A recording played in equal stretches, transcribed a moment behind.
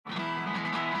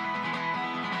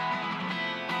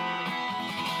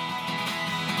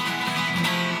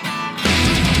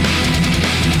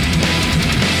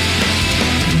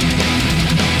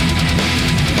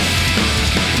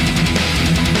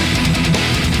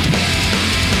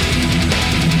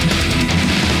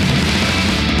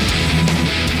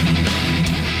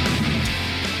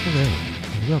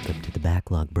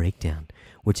Breakdown,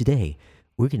 where today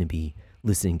we're going to be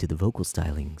listening to the vocal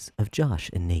stylings of Josh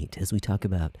and Nate as we talk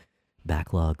about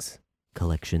backlogs,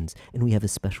 collections, and we have a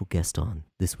special guest on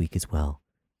this week as well,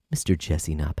 Mr.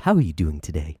 Jesse Knopp. How are you doing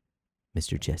today,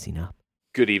 Mr. Jesse Knopp?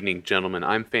 Good evening, gentlemen.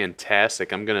 I'm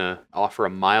fantastic. I'm going to offer a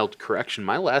mild correction.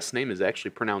 My last name is actually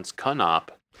pronounced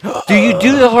Knopp. Do you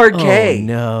do the hard K? Oh,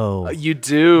 no. You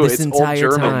do. This it's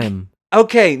entire old German. time.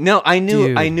 Okay, no, I knew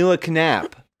Dude. a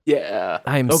Knapp. Yeah.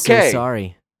 I'm Okay. so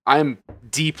sorry. I'm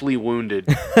deeply wounded.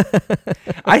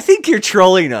 I think you're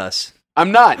trolling us.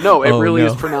 I'm not. No, it Oh, really no.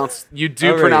 is pronounced. You do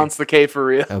Alright. pronounce the K for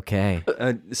real. Okay.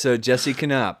 So Jesse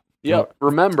Knopp. Yep.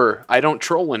 Remember, I don't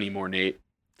troll anymore, Nate.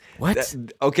 What?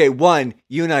 Okay, one,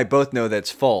 you and I both know that's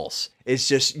false. It's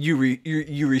just you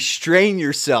restrain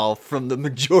yourself from the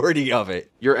majority of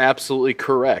it. You're absolutely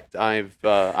correct. I'm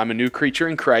a new creature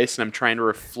in Christ, and I'm trying to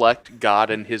reflect God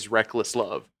and His reckless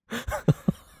love.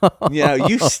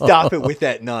 You stop it with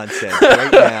that nonsense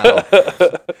right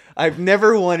now. I've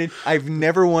never wanted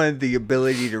the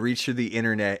ability to reach through the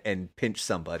internet and pinch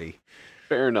somebody.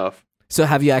 Fair enough. So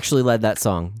have you actually led that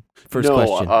song? First No,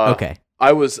 question. Okay.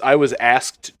 I was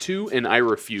asked to, and I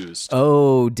refused.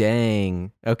 Oh,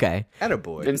 dang. Okay.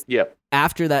 Attaboy. And, yep.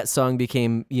 After that song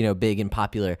became, big and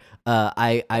popular,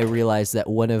 I realized that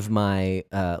one of my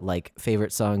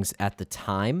favorite songs at the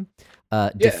time,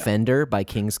 Defender by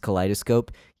King's Kaleidoscope,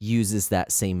 uses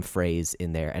that same phrase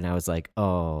in there, and I was like,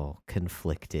 oh,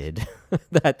 conflicted.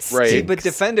 That's Right. See, but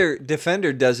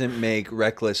Defender doesn't make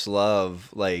reckless love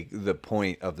like the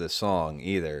point of the song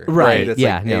either. right. That's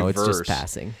Yeah, like no, a it's verse. just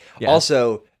passing. Yeah.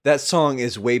 Also, that song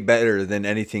is way better than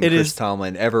anything It Chris is.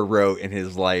 Tomlin ever wrote in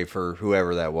his life or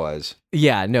whoever that was.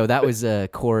 Yeah, no, that was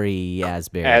Corey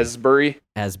Asbury.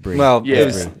 Asbury. Well, Yeah. it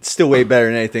was still way better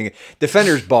than anything.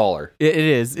 Defender's baller. It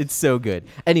is. It's so good.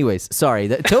 Anyways, sorry.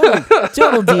 That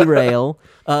total derail.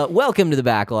 Welcome to the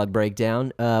Backlog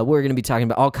Breakdown. We're going to be talking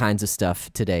about all kinds of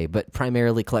stuff today, but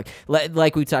primarily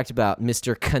like we talked about,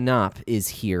 Mr. Knopp is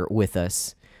here with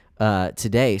us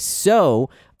today. So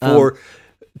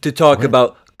To talk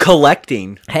about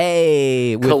collecting.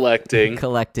 hey, Collecting.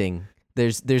 collecting.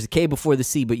 There's a K before the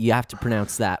C, but you have to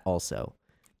pronounce that also.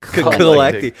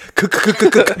 Collecting.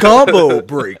 Combo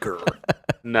breaker.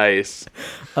 Nice.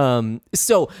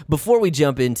 So before we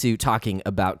jump into talking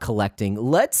about collecting,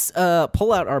 let's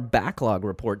pull out our backlog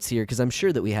reports here, because I'm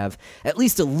sure that we have at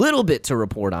least a little bit to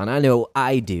report on. I know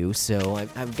I do, so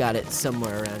I've got it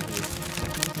somewhere around here.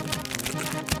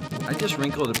 I just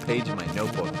wrinkled a page in my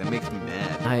notebook. That makes me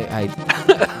mad.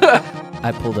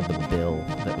 I pulled up a bill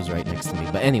that was right next to me.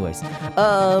 But anyways,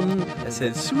 That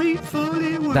said, sweet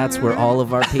Foley work. that's where all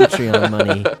of our Patreon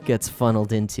money gets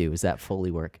funneled into, is that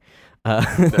Foley work.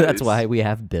 That's why we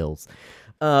have bills.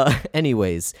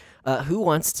 Anyways, who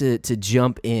wants to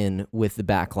jump in with the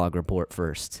backlog report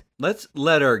first? Let's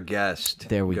let our guest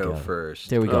go first.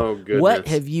 There we go. Oh, goodness. What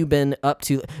have you been up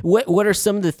to? What are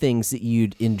some of the things that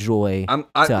you'd enjoy talking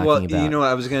about? You know what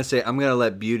I was going to say? I'm going to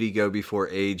let beauty go before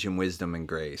age and wisdom and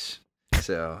grace.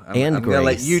 So I'm going to let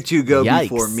grace. you two go Yikes.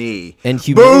 before me. And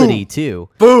humility, too.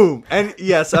 Boom! And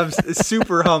yes, I'm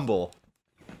super humble.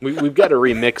 We've got to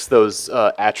remix those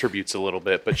attributes a little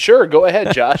bit, but sure, go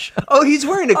ahead, Josh. Oh, he's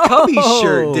wearing a Cubby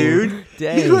shirt, dude.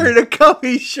 Dang. He's wearing a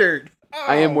Cubby shirt.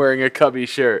 I am wearing a Cubby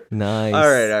shirt. Nice. All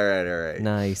right.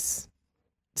 Nice.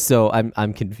 So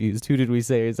I'm confused. Who did we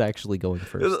say is actually going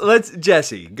first?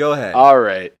 Jesse, go ahead. All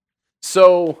right.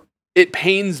 So it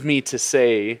pains me to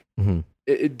say, Mhm.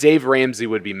 Dave Ramsey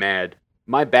would be mad.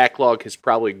 My backlog has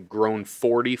probably grown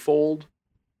 40-fold.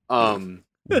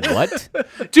 What?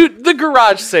 Dude, the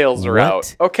garage sales are What?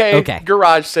 out. Okay?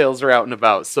 Garage sales are out and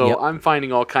about. So Yep. I'm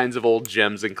finding all kinds of old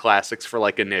gems and classics for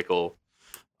like a nickel.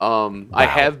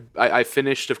 I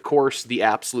finished, of course, the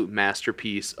absolute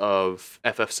masterpiece of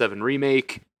FF7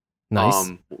 Remake.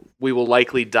 Nice. We will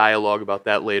likely dialogue about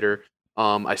that later.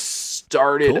 I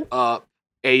started up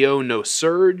AO No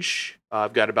Surge.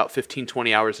 I've got about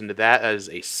 15-20 hours into that as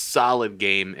a solid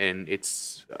game, and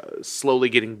it's slowly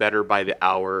getting better by the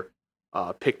hour.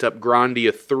 Picked up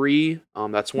Grandia 3.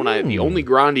 That's the only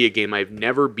Grandia game I've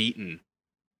never beaten.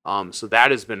 So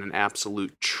that has been an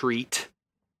absolute treat.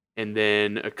 And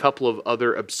then a couple of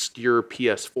other obscure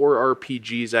PS4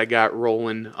 RPGs I got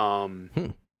rolling.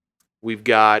 We've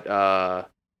got,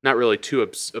 not really too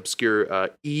obscure,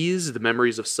 Ease, The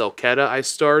Memories of Selketa I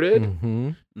started.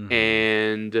 Mm-hmm.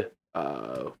 And,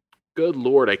 good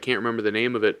lord, I can't remember the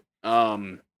name of it.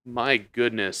 My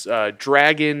goodness.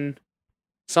 Dragon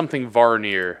something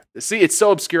Varnir. See, it's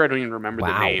so obscure I don't even remember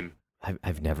the name.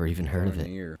 I've never even heard of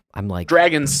it. I'm like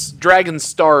Dragon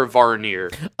Star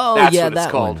Varnir. Oh, That's yeah, what it's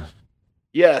that called. one.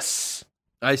 Yes.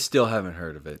 I still haven't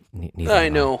heard of it. I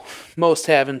know. Most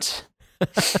haven't.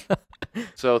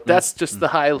 So that's just the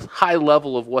high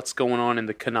level of what's going on in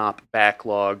the Knopp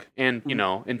backlog and,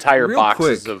 entire Real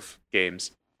boxes quick. of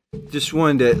games. Just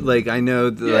wanted to, I know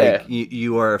that,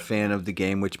 you are a fan of the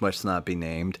game, which must not be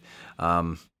named.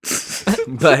 But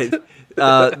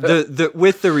the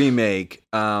with the remake,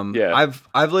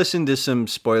 I've listened to some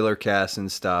spoiler casts and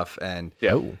stuff, and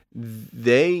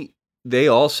they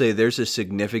all say there's a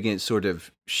significant sort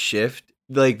of shift.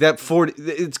 Like that 40,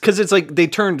 it's because it's like they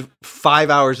turned 5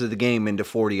 hours of the game into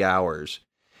 40 hours.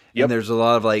 Yep. And there's a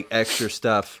lot of extra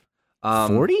stuff.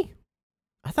 40?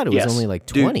 I thought it was only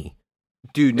 20.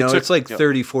 Dude, no, it's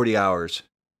 30, 40 hours.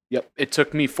 Yep. It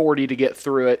took me 40 to get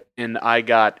through it, and I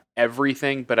got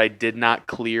everything, but I did not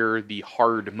clear the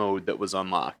hard mode that was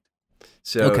unlocked.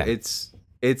 So it's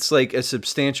a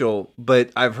substantial, but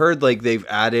I've heard they've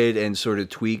added and sort of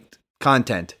tweaked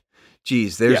content.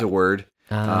 Jeez, there's a word.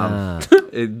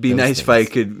 It'd be nice if I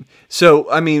could. So,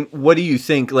 I mean, what do you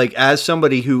think? As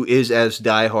somebody who is as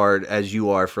diehard as you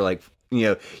are for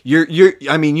you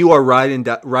are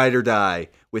ride or die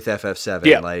with FF7.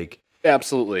 Yeah,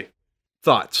 absolutely.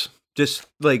 Thoughts? Just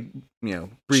briefly.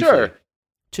 Sure.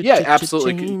 Yeah,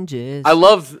 absolutely. Changes. I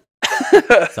love.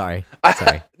 Sorry.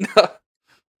 No,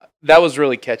 that was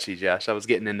really catchy, Josh. I was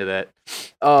getting into that.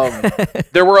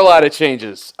 There were a lot of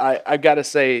changes. I gotta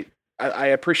say. I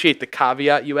appreciate the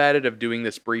caveat you added of doing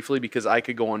this briefly because I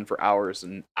could go on for hours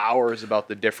and hours about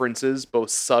the differences,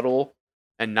 both subtle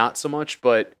and not so much.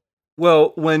 But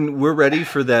when we're ready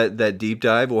for that deep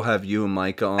dive, we'll have you and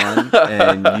Micah on,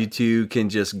 and you two can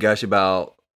just gush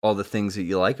about all the things that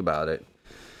you like about it.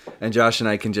 And Josh and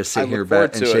I can just sit here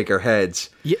back and shake our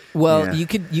heads. Yeah, you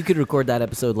could record that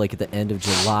episode at the end of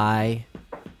July,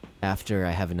 after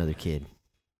I have another kid.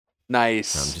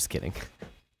 Nice. No, I'm just kidding.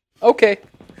 Okay.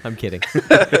 I'm kidding.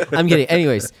 I'm kidding.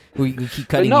 Anyways, we keep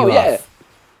cutting you off.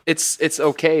 It's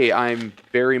okay. I'm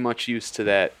very much used to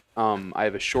that. I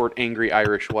have a short, angry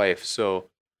Irish wife, so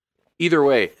either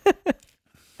way,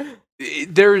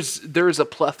 there's a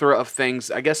plethora of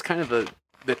things. I guess kind of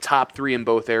the top three in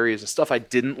both areas. The stuff I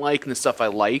didn't like and the stuff I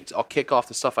liked. I'll kick off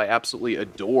the stuff I absolutely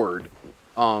adored.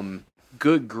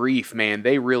 Good grief, man.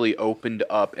 They really opened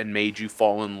up and made you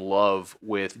fall in love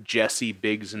with Jesse,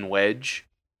 Biggs, and Wedge.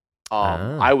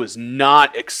 I was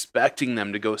not expecting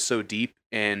them to go so deep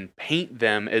and paint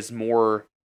them as more.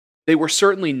 They were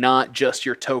certainly not just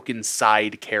your token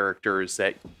side characters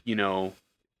that,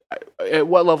 at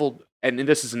what level, and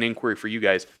this is an inquiry for you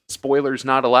guys, spoilers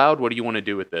not allowed? What do you want to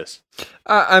do with this?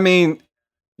 Here's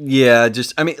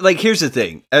the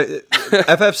thing.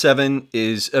 FF7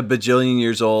 is a bajillion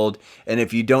years old, and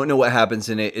if you don't know what happens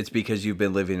in it, it's because you've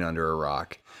been living under a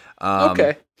rock.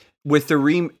 Okay. With the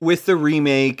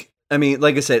remake,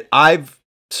 like I said, I've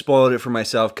spoiled it for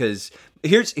myself because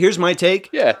here's my take.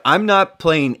 Yeah. I'm not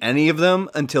playing any of them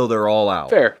until they're all out.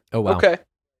 Fair. Oh, wow. Okay.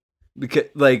 Because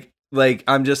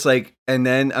I'm just and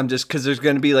then I'm just, because there's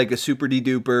going to be a super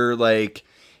de-duper,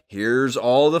 here's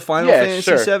all the Final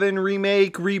Fantasy VII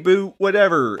remake, reboot,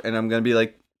 whatever. And I'm going to be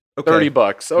okay.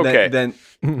 $30. Okay. Then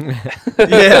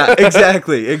yeah,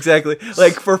 exactly.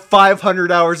 For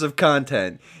 500 hours of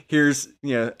content, here's,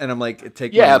 and I'm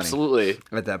take my money absolutely.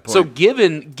 At that point. So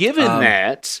given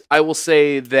that, I will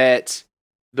say that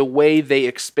the way they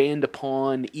expand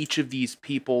upon each of these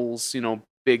people's,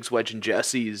 Biggs, Wedge, and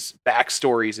Jesse's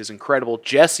backstories is incredible.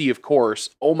 Jesse, of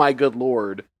course, oh my good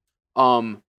lord.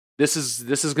 This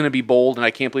is going to be bold, and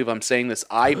I can't believe I'm saying this.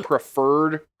 I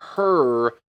preferred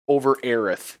her over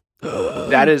Aerith.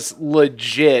 That is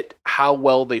legit how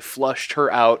well they flushed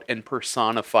her out and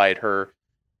personified her.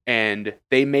 And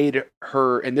they made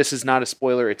her, and this is not a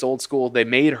spoiler, it's old school, they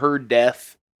made her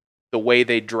death the way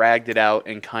they dragged it out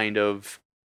and kind of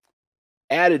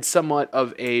added somewhat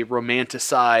of a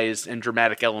romanticized and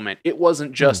dramatic element. It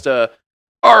wasn't just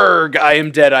arg, I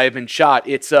am dead, I have been shot.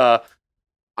 It's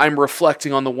I'm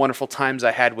reflecting on the wonderful times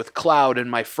I had with Cloud and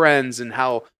my friends and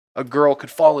how a girl could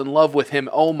fall in love with him.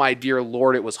 Oh my dear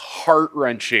lord, it was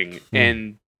heart-wrenching.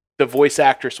 And the voice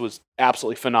actress was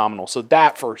absolutely phenomenal. So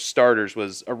that, for starters,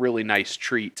 was a really nice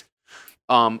treat.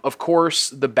 Of course,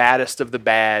 the baddest of the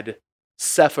bad,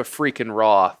 Sepha freaking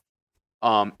Roth.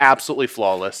 Absolutely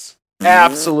flawless.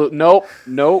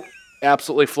 Nope.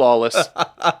 Absolutely flawless.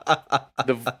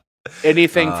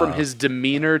 Anything from his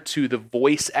demeanor to the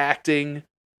voice acting.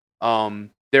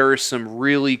 There are some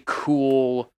really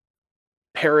cool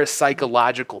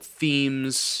parapsychological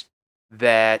themes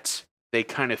that they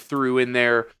kind of threw in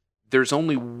there. There's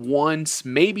only once,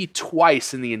 maybe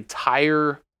twice in the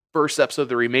entire first episode of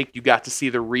the remake, you got to see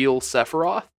the real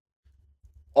Sephiroth.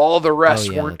 All the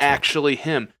rest weren't actually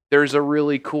him. there's a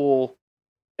really cool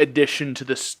addition to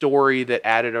the story that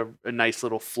added a nice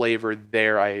little flavor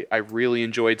there. I really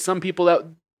enjoyed. Some people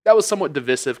that was somewhat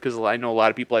divisive because I know a lot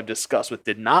of people I've discussed with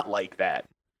did not like that.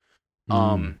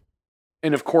 And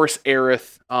of course,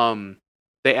 Aerith,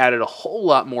 they added a whole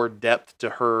lot more depth to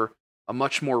her, a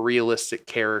much more realistic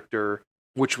character,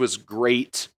 which was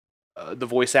great. The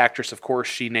voice actress, of course,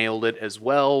 she nailed it as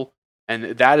well.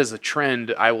 And that is a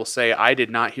trend. I will say I did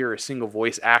not hear a single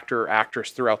voice actor or actress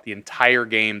throughout the entire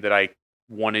game that I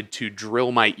wanted to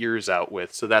drill my ears out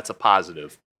with. So that's a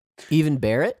positive. Even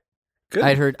Barrett? Good.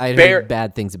 I'd heard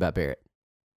bad things about Barrett.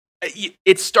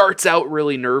 It starts out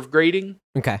really nerve grating.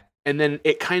 Okay. And then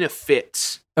it kind of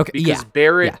fits. Okay. Because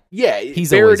Barrett,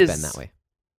 he's Barrett always been that way.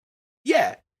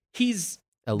 Yeah.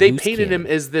 They painted him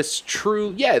as this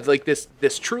true, like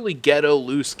this truly ghetto,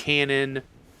 loose cannon,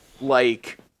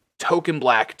 like token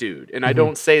black dude. And I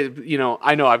don't say,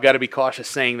 I know I've got to be cautious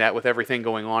saying that with everything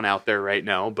going on out there right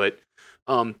now, but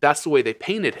that's the way they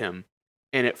painted him.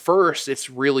 And at first, it's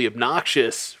really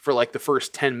obnoxious for like the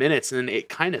first 10 minutes, and then it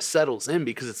kind of settles in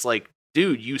because it's like,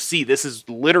 dude, you see, this is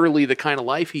literally the kind of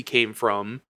life he came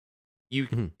from.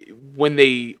 When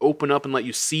they open up and let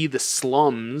you see the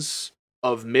slums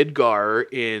of Midgar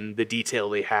in the detail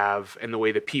they have and the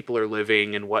way the people are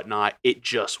living and whatnot, it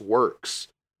just works.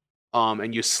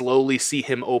 And you slowly see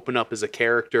him open up as a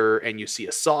character, and you see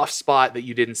a soft spot that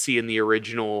you didn't see in the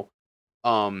original.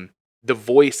 The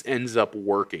voice ends up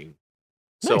working.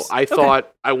 So Nice. I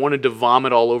thought I wanted to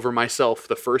vomit all over myself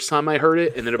the first time I heard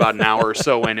it, and then about an hour or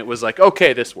so in, it was like,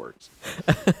 okay, this works.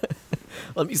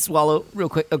 Let me swallow real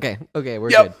quick. Okay,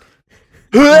 we're good.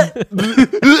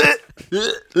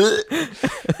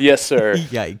 Yes, sir.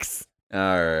 Yikes.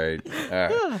 All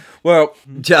right. Well,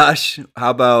 Josh, how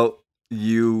about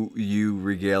you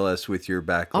regale us with your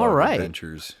backlog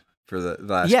adventures for the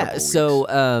last couple weeks?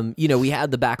 So we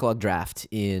had the backlog draft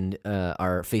in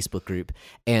our Facebook group,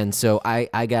 and so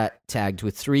I got tagged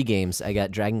with 3 games. I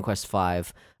got Dragon Quest V,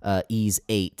 Ys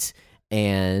 8,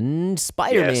 and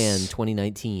Spider-Man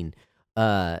 2019.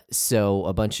 So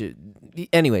a bunch of,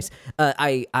 anyways,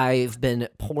 I've been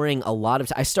pouring a lot of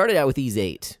time. I started out with Ys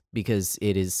 8 because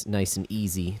it is nice and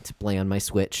easy to play on my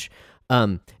Switch.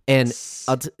 And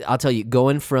I'll tell you,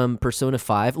 going from Persona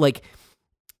 5, like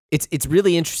it's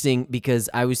really interesting because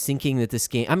I was thinking that this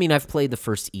game, I mean, I've played the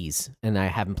first Ys and I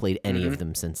haven't played any of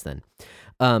them since then.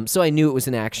 So I knew it was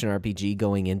an action RPG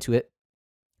going into it.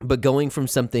 But going from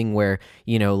something where,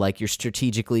 like you're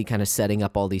strategically kind of setting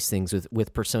up all these things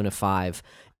with Persona 5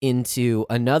 into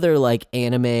another like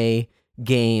anime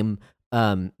game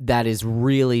that is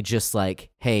really just like,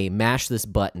 hey, mash this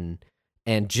button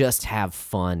and just have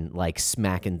fun, like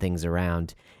smacking things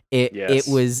around.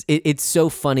 It's so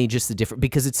funny, just the different,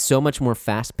 because it's so much more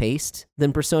fast paced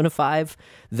than Persona 5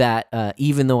 that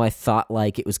even though I thought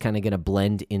like it was kind of going to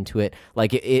blend into it,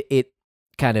 like it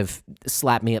kind of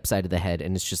slapped me upside of the head,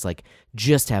 and it's just like,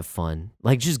 just have fun,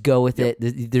 like just go with it.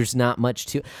 There's not much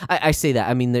to I say that,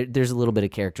 I mean there's a little bit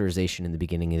of characterization in the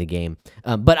beginning of the game,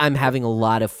 but I'm having a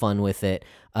lot of fun with it.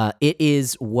 It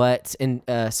is what, and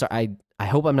sorry, I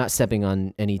hope I'm not stepping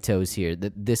on any toes here,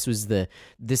 that this is the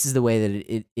way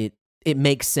that it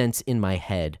makes sense in my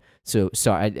head. So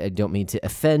sorry, I don't mean to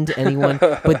offend anyone,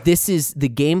 but this is the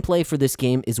gameplay for this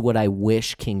game is what I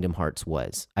wish Kingdom Hearts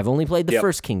was. I've only played the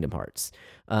first Kingdom Hearts,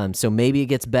 so maybe it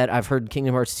gets better. I've heard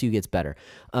Kingdom Hearts 2 gets better,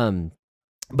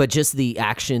 but just the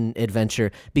action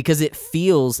adventure, because it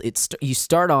feels you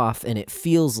start off and it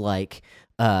feels like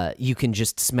you can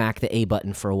just smack the A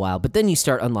button for a while, but then you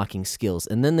start unlocking skills,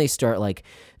 and then they start like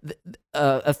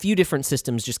a few different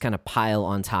systems just kind of pile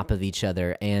on top of each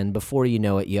other, and before you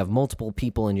know it, you have multiple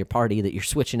people in your party that you're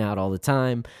switching out all the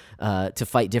time to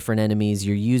fight different enemies.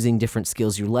 You're using different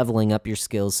skills. You're leveling up your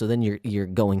skills, so then you're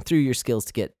going through your skills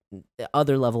to get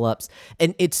other level ups,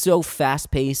 and it's so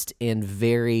fast paced and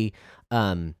very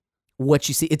what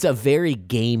you see. It's a very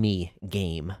gamey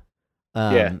game.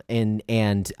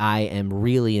 And I am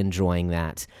really enjoying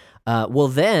that. Well,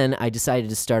 then I decided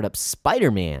to start up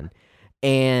Spider-Man,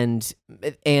 and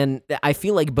I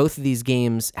feel like both of these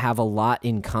games have a lot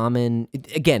in common.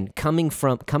 Again, coming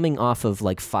off of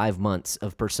like 5 months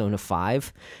of Persona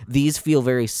 5, these feel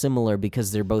very similar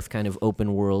because they're both kind of open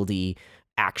worldy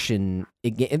action.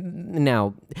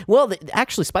 Now, well,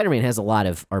 actually, Spider-Man has a lot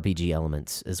of RPG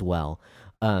elements as well.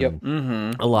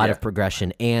 A lot of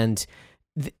progression, and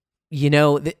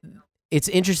it's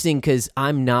interesting because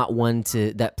I'm not one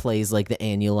that plays like the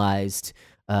annualized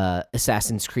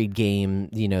Assassin's Creed game,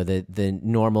 the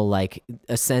normal like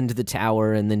ascend the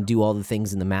tower and then do all the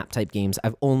things in the map type games.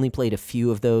 I've only played a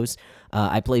few of those.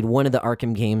 I played one of the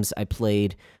Arkham games. I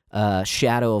played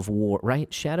Shadow of War,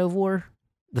 right? Shadow of War,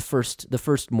 the first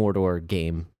Mordor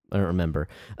game. I don't remember.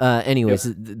 Anyways,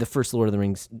 the first Lord of the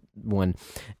Rings one,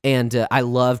 and I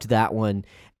loved that one.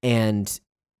 And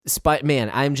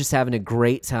man, I'm just having a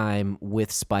great time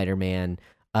with Spider-Man.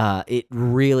 It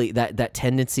really that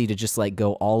tendency to just like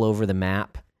go all over the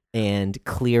map and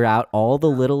clear out all the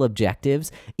little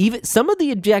objectives. Even some of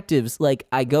the objectives, like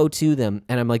I go to them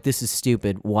and I'm like, this is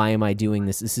stupid. Why am I doing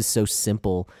this? This is so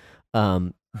simple.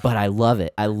 But I love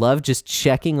it. I love just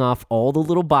checking off all the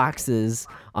little boxes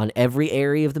on every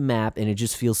area of the map, and it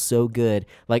just feels so good.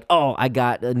 Like, oh, I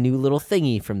got a new little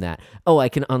thingy from that. Oh, I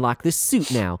can unlock this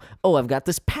suit now. Oh, I've got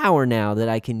this power now that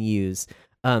I can use.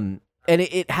 And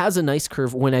it has a nice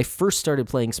curve. When I first started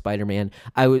playing Spider-Man,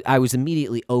 I was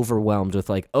immediately overwhelmed with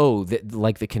like,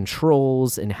 the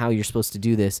controls and how you're supposed to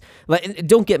do this. Like, and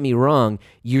don't get me wrong,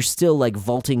 you're still like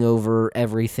vaulting over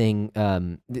everything.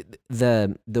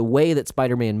 The way that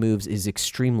Spider-Man moves is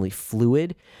extremely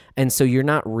fluid, and so you're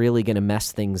not really going to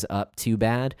mess things up too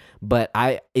bad. But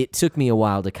it took me a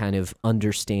while to kind of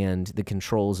understand the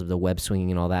controls of the web swinging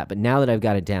and all that. But now that I've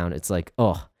got it down, it's like,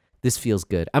 oh, this feels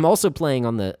good. I'm also playing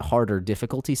on the harder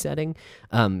difficulty setting,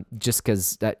 just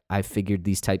because I figured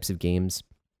these types of games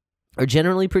are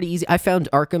generally pretty easy. I found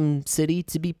Arkham City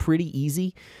to be pretty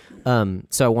easy,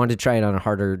 so I wanted to try it on a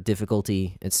harder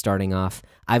difficulty. It's starting off.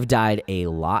 I've died a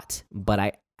lot, but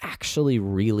I actually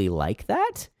really like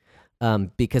that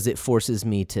because it forces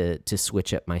me to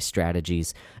switch up my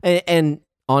strategies. And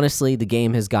honestly, the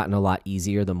game has gotten a lot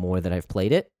easier the more that I've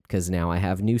played it, because now I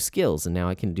have new skills and now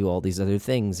I can do all these other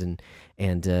things and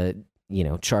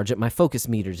charge up my focus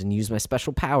meters and use my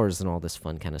special powers and all this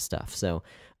fun kind of stuff. So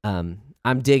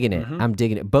I'm digging it. I'm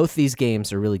digging it. Both these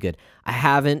games are really good. I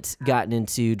haven't gotten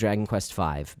into Dragon Quest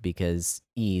V because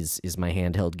Ys is my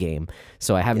handheld game,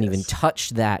 so I haven't even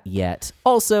touched that yet.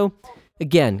 Also,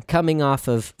 again, coming off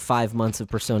of 5 months of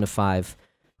Persona 5,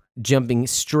 jumping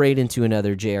straight into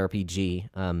another JRPG.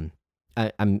 I'm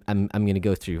going to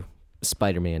go through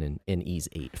Spider-Man and Ys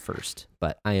 8 first,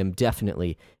 but I am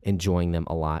definitely enjoying them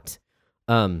a lot.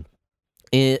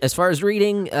 As far as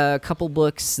reading, a couple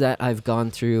books that I've gone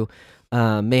through,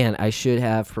 man, I should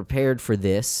have prepared for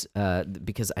this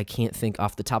because I can't think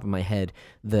off the top of my head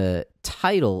the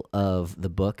title of the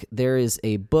book. There is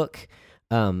a book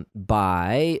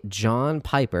by John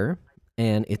Piper,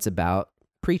 and it's about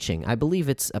preaching. I believe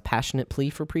it's A Passionate Plea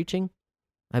for Preaching.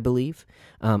 I believe.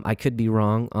 I could be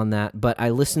wrong on that, but I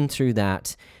listened through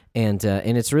that, and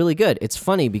it's really good. It's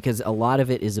funny because a lot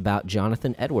of it is about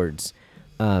Jonathan Edwards.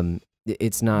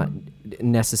 It's not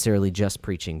necessarily just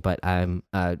preaching, but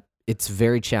it's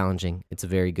very challenging. It's a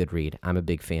very good read. I'm a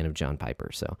big fan of John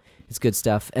Piper, so it's good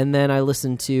stuff. And then I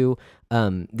listened to,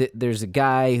 there's a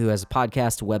guy who has a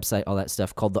podcast, a website, all that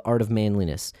stuff called The Art of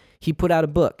Manliness. He put out a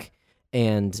book,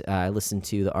 and I listened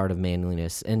to The Art of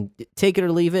Manliness, and take it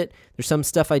or leave it. There's some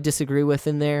stuff I disagree with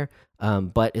in there,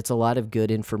 but it's a lot of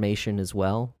good information as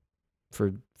well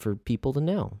for people to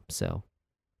know. So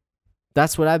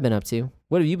that's what I've been up to.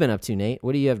 What have you been up to, Nate?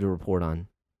 What do you have to report on?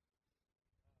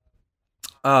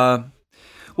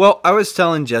 Well, I was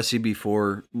telling Jesse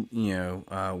before,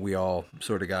 we all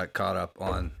sort of got caught up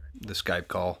on the Skype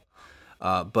call,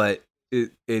 but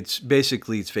it's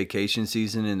vacation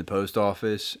season in the post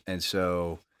office, and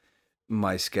so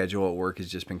my schedule at work has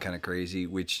just been kind of crazy,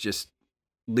 which just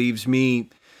leaves me.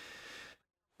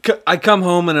 I come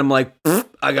home and I'm like,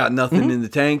 I got nothing in the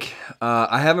tank.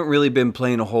 I haven't really been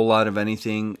playing a whole lot of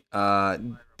anything.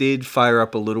 Did fire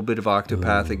up a little bit of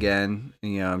Octopath again.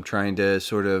 I'm trying to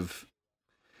sort of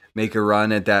make a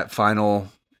run at that final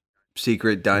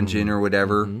secret dungeon or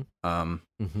whatever.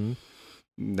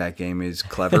 That game is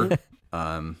clever.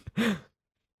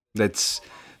 That's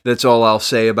all I'll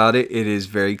say about it. It is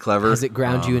very clever. Has it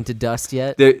ground you into dust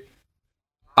yet?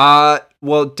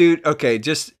 Well, dude, okay,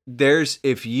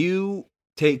 if you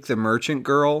take the merchant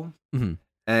girl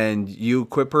and you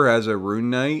equip her as a rune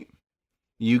knight,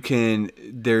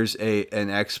 there's an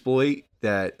exploit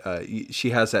that she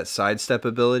has that sidestep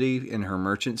ability in her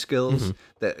merchant skills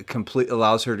that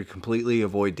allows her to completely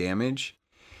avoid damage.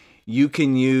 You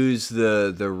can use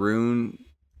the rune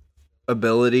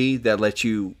ability that lets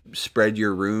you spread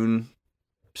your rune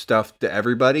stuff to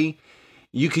everybody.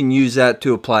 You can use that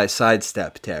to apply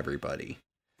sidestep to everybody.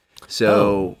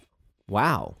 So,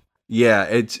 wow.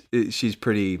 Yeah, she's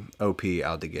pretty OP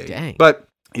out the gate. Dang. But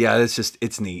yeah,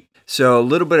 it's neat. So a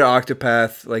little bit of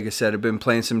Octopath. Like I said, I've been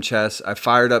playing some chess. I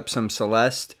fired up some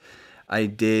Celeste. I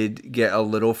did get a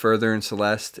little further in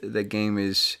Celeste. The game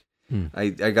is...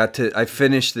 I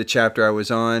finished the chapter I was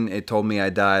on. It told me I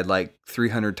died like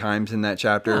 300 times in that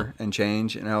chapter and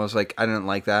change. And I was like, I didn't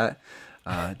like that.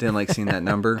 Didn't like seeing that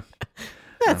number.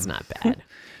 That's not bad.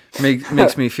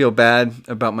 Makes me feel bad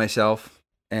about myself.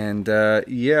 And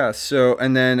so,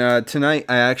 and then tonight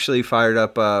I actually fired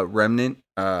up Remnant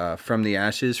from the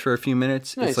Ashes for a few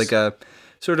minutes. Nice. It's like a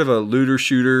sort of a looter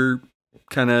shooter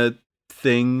kind of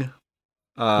thing.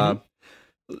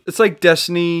 It's like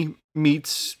Destiny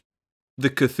meets the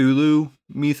Cthulhu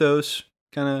mythos,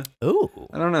 kind of. Ooh.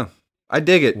 I don't know. I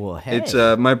dig it. Well, hey. It's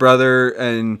my brother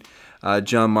and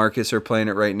John Marcus are playing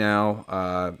it right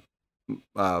now.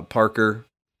 Parker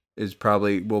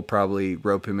will probably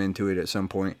rope him into it at some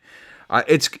point. I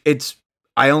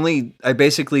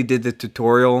basically did the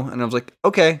tutorial and I was like,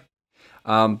 okay.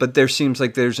 But there seems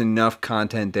like there's enough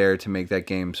content there to make that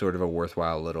game sort of a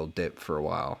worthwhile little dip for a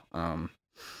while.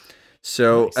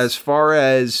 So nice. As far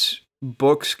as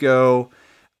books go,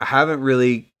 I haven't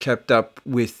really kept up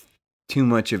with too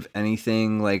much of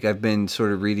anything. Like I've been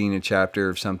sort of reading a chapter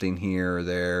of something here or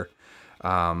there.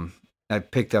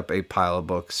 I've picked up a pile of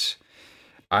books.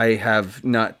 I have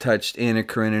not touched Anna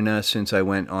Karenina since I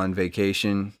went on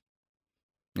vacation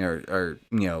or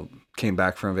came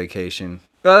back from vacation.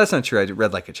 Well, that's not true. I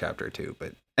read like a chapter or two,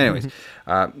 but anyways,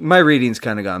 my reading's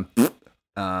kind of gone.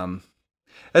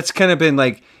 That's kind of been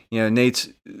like, Nate's,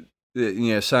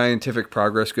 scientific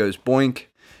progress goes boink.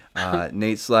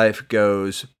 Nate's life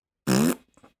goes,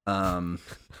 right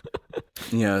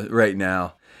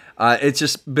now. It's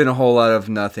just been a whole lot of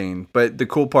nothing. But the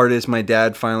cool part is my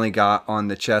dad finally got on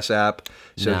the chess app.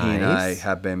 So He and I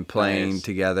have been playing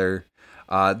together.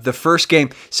 The first game.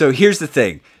 So here's the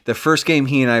thing. The first game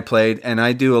he and I played, and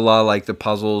I do a lot of like the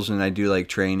puzzles and I do like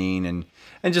training and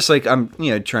just like I'm,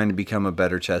 trying to become a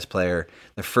better chess player.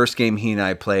 The first game he and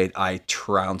I played, I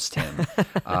trounced him.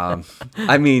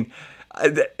 I mean,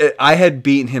 I had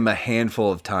beaten him a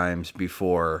handful of times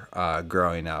before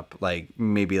growing up, like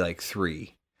maybe like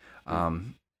 3.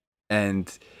 And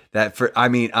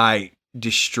I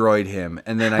destroyed him.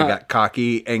 And then I got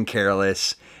cocky and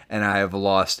careless, and I have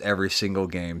lost every single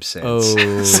game since.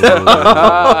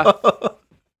 Oh.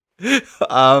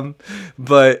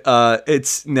 But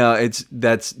that's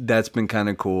been kind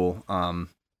of cool.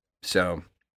 So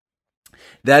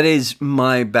that is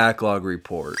my backlog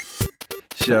report.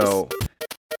 So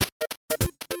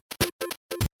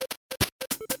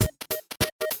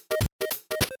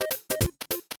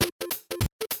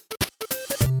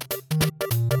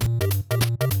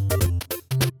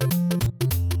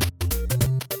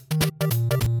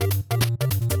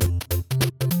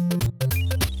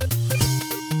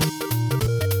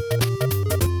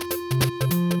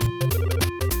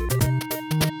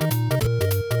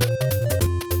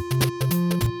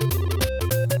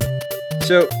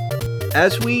So,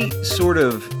 as we sort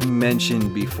of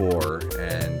mentioned before,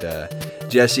 and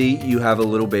Jesse, you have a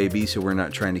little baby, so we're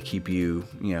not trying to keep you,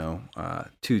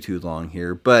 too long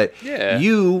here. But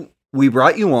we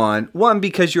brought you on, one,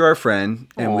 because you're our friend,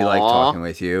 and we like talking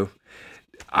with you.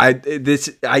 I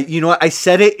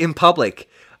said it in public.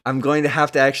 I'm going to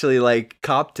have to actually like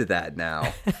cop to that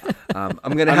now.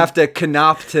 I'm going to have to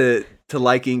Knopp to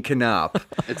liking Knopp.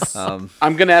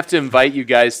 I'm gonna have to invite you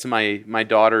guys to my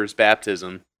daughter's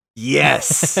baptism.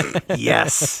 Yes.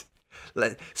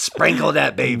 Sprinkle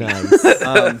that baby. Nice.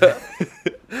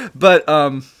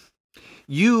 But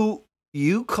you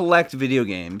collect video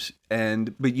games,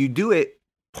 but you do it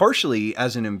partially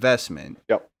as an investment.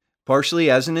 Yep. Partially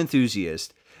as an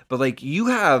enthusiast, but like you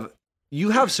have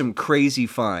some crazy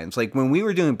finds. Like when we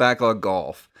were doing backlog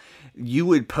golf, you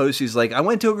would post these like, I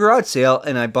went to a garage sale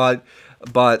and I bought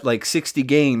like 60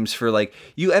 games for like,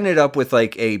 you ended up with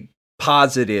like a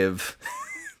positive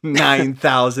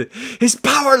 9,000. His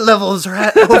power levels are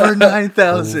at over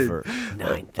 9,000. Over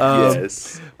 9,000.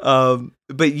 Yes.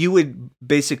 But you would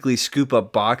basically scoop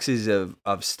up boxes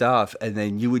of stuff, and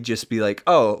then you would just be like,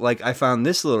 oh, like I found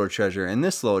this little treasure and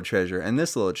this little treasure and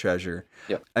this little treasure.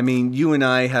 Yep. I mean, you and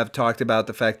I have talked about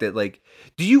the fact that like,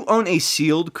 do you own a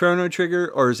sealed Chrono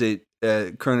Trigger or is it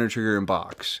Chrono Trigger in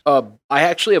box? I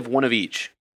actually have one of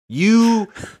each. You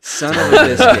son of a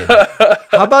biscuit.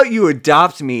 How about you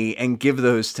adopt me and give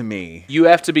those to me? You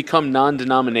have to become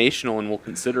non-denominational and we'll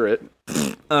consider it.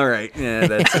 All right. Yeah,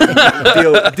 that's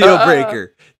a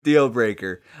deal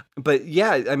breaker. But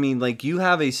yeah, I mean, like you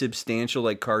have a substantial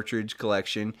like cartridge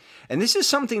collection. And this is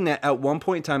something that at one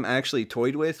point in time I actually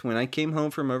toyed with when I came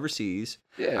home from overseas.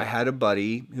 Yeah. I had a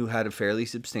buddy who had a fairly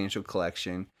substantial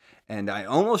collection, and I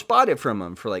almost bought it from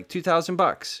him for like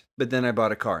 $2,000, but then I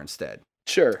bought a car instead.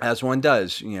 Sure. As one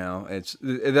does,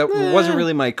 that wasn't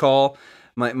really my call.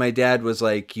 My dad was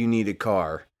like, "You need a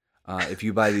car. If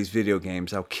you buy these video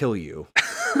games, I'll kill you."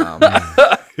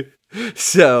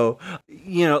 So,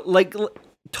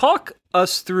 talk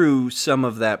us through some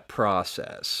of that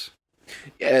process.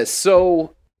 Yeah,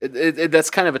 so that's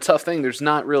kind of a tough thing. There's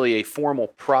not really a formal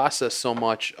process so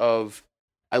much of,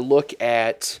 I look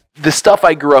at the stuff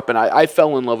I grew up in. I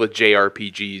fell in love with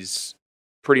JRPGs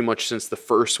pretty much since the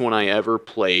first one I ever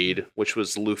played, which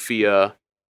was Lufia,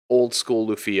 old school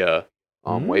Lufia,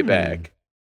 way back.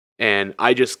 And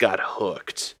I just got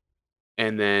hooked.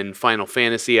 And then Final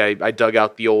Fantasy, I dug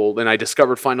out the old, and I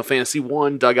discovered Final Fantasy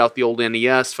 1, dug out the old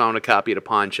NES, found a copy at a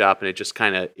pawn shop, and it just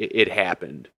kind of, it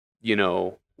happened,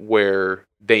 where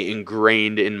they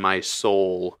ingrained in my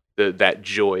soul that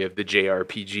joy of the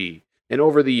JRPG. And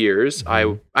over the years,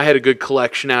 I had a good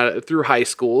collection through high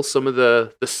school. Some of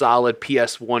the solid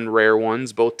PS1 rare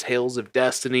ones, both Tales of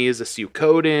Destinies, the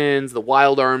Suikodens, the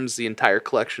Wild Arms, the entire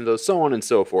collection of those, so on and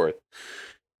so forth.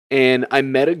 And I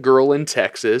met a girl in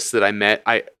Texas that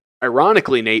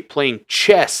ironically, Nate, playing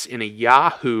chess in a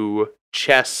Yahoo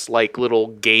chess little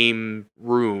game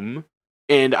room.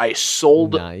 And I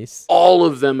sold all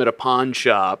of them at a pawn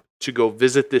shop to go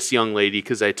visit this young lady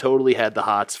because I totally had the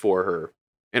hots for her.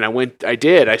 And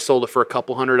I sold it for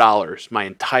 $200. My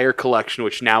entire collection,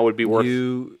 which now would be worth...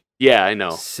 Yeah, I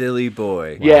know. Silly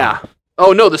boy. Yeah. Wow.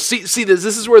 Oh, no, this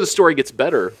is where the story gets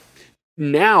better.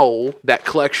 Now, that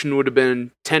collection would have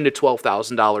been $10,000 to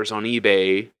 $12,000 on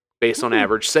eBay based on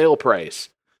average sale price.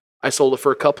 I sold it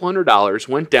for $200,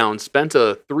 went down, spent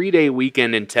a 3-day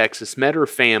weekend in Texas, met her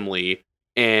family,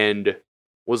 and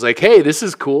was like, hey, this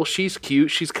is cool. She's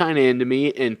cute. She's kind of into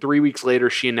me. And 3 weeks later,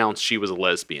 she announced she was a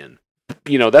lesbian.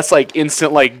 That's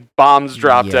instant, bombs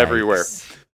dropped everywhere.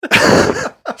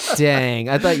 Dang,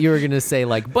 I thought you were going to say,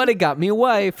 but it got me a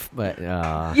wife. But,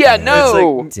 yeah,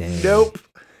 no.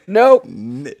 Nope.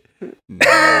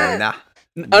 Nah.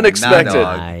 Unexpected.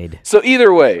 Nah. So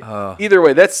either way,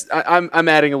 that's I'm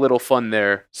adding a little fun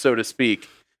there, so to speak.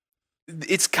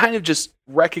 It's kind of just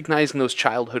recognizing those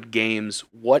childhood games,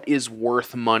 what is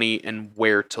worth money and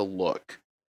where to look.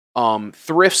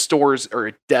 Thrift stores are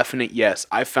a definite yes.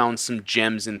 I found some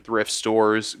gems in thrift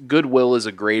stores. Goodwill is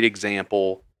a great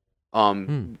example.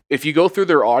 If you go through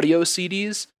their audio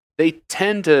CDs, they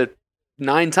tend to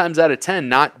 9 times out of 10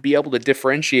 not be able to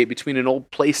differentiate between an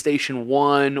old PlayStation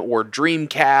 1 or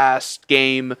Dreamcast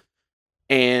game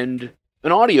and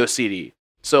an audio CD.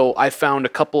 So I found a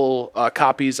couple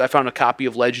copies. I found a copy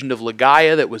of Legend of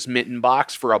Legaia that was mint in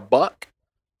box for $1.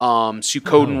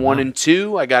 Suikoden 1 and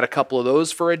 2, I got a couple of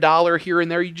those for $1 here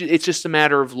and there. It's just a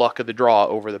matter of luck of the draw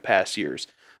over the past years.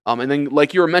 And then,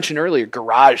 like you were mentioning earlier,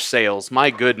 garage sales.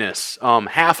 My goodness,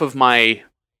 half of my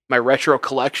retro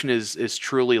collection is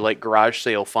truly garage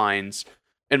sale finds,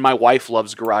 and my wife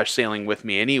loves garage sailing with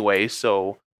me anyway.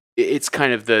 So it's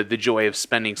kind of the joy of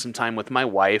spending some time with my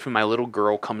wife, and my little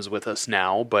girl comes with us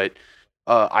now. But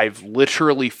I've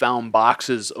literally found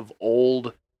boxes of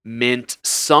old mint,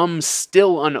 some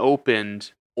still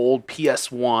unopened, old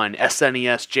PS1,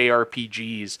 SNES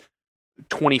JRPGs,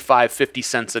 25-50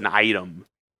 cents an item,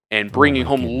 and bringing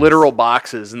home literal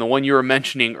boxes. And the one you were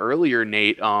mentioning earlier,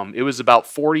 Nate, it was about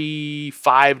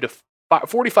 $4,500 to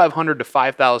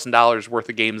 $5,000 worth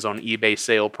of games on eBay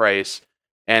sale price,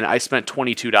 and I spent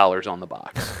 $22 on the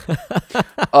box.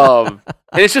 And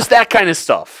it's just that kind of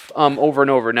stuff over and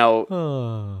over.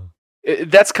 Now,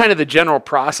 that's kind of the general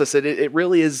process. It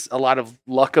really is a lot of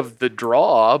luck of the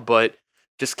draw, but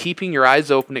just keeping your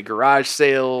eyes open at garage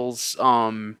sales,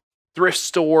 thrift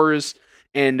stores,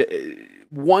 and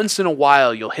once in a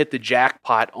while you'll hit the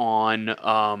jackpot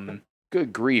on,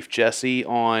 good grief, Jesse,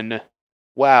 on,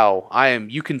 wow,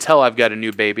 you can tell I've got a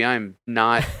new baby. I'm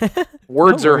not,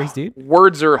 words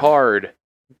are hard.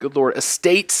 Good Lord,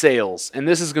 estate sales. And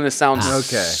this is going to sound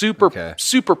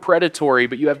super predatory,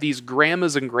 but you have these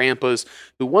grandmas and grandpas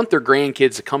who want their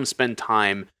grandkids to come spend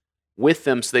time with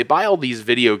them, so they buy all these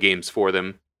video games for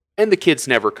them, and the kids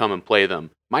never come and play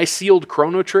them. My sealed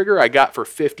Chrono Trigger I got for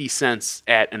 50 cents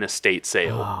at an estate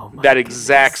sale. That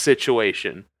exact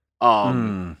situation.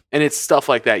 And it's stuff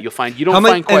like that. You'll find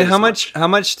find quite as much. How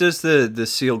much does the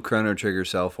sealed Chrono Trigger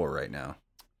sell for right now?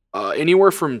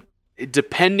 Anywhere from,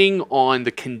 depending on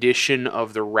the condition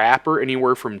of the wrapper,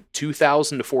 anywhere from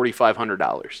 $2,000 to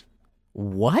 $4,500.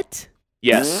 What?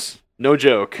 Yes, no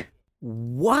joke.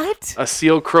 What? A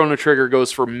sealed Chrono Trigger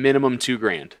goes for minimum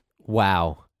 $2,000.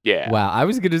 Wow. Yeah. Wow. I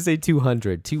was gonna say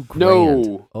 200. $2,000.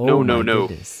 No.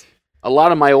 A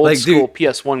lot of my old school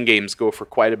PS1 games go for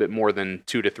quite a bit more than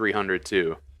 $200 to $300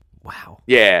 too. Wow.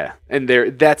 Yeah, and there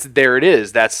it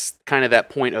is. That's kind of that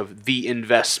point of the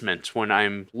investment when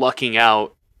I'm lucking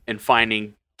out and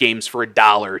finding games for $1,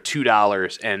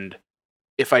 $2, and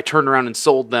if I turned around and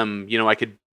sold them, I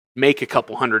could make a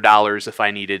couple $100 if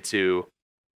I needed to.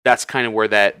 That's kind of where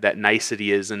that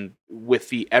nicety is. And with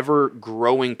the ever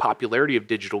growing popularity of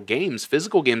digital games,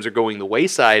 physical games are going the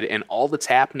wayside, and all that's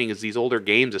happening is these older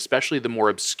games, especially the more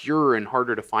obscure and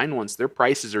harder to find ones, their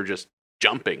prices are just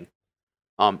jumping.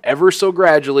 Ever so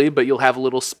gradually, but you'll have a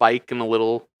little spike and a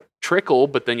little trickle,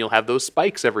 but then you'll have those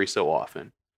spikes every so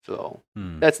often. So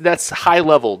that's high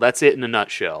level. That's it in a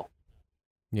nutshell.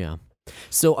 Yeah.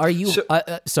 So are you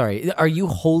are you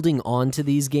holding on to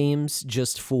these games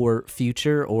just for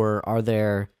future, or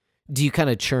do you kind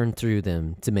of churn through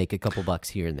them to make a couple bucks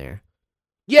here and there?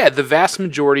 Yeah, the vast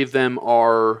majority of them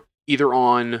are either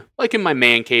on, like in my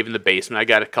man cave in the basement, I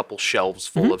got a couple shelves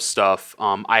full of stuff.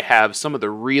 I have some of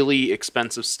the really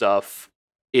expensive stuff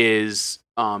is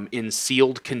in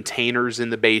sealed containers in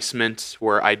the basement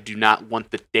where I do not want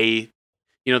the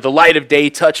light of day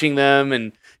touching them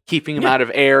and keeping them out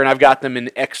of air, and I've got them in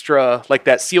extra, like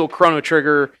that sealed Chrono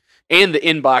Trigger and the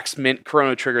Inbox Mint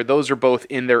Chrono Trigger. Those are both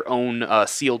in their own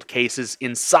sealed cases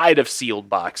inside of sealed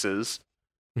boxes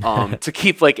to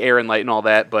keep like air and light and all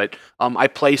that. But I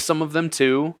play some of them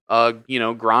too.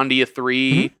 Grandia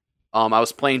 3. I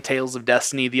was playing Tales of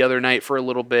Destiny the other night for a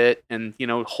little bit, and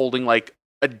holding like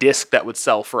a disc that would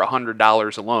sell for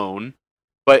 $100 alone.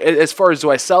 But as far as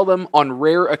do I sell them, on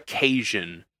rare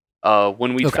occasion.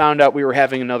 When we found out we were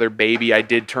having another baby, I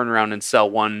did turn around and sell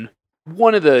one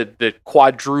of the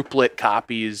quadruplet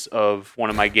copies of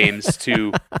one of my games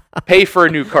to pay for a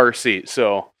new car seat.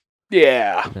 So,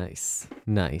 yeah. Nice.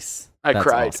 That's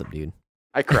cried. Awesome, dude.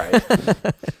 I cried.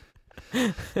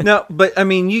 No, but I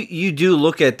mean, you do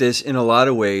look at this in a lot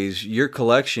of ways. Your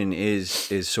collection is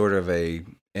sort of an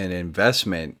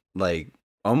investment, like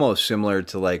almost similar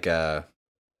to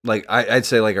I'd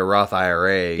say like a Roth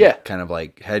IRA, kind of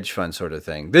like hedge fund sort of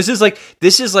thing. This is like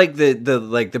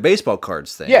the baseball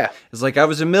cards thing. Yeah, it's like I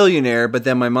was a millionaire, but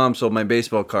then my mom sold my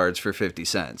baseball cards for 50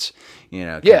 cents,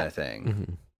 kind of thing.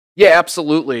 Mm-hmm. Yeah,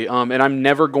 absolutely. And I'm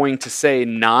never going to say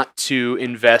not to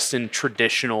invest in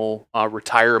traditional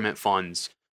retirement funds.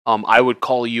 I would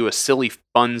call you a silly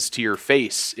funds to your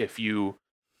face if you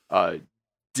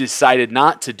decided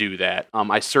not to do that.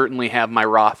 I certainly have my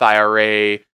Roth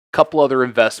IRA. Couple other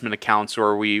investment accounts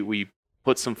where we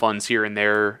put some funds here and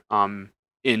there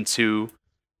into,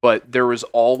 but there was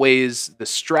always the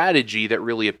strategy that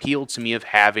really appealed to me of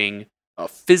having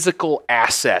physical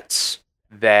assets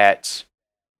that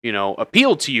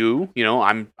appealed to you.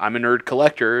 I'm a nerd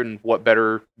collector, and what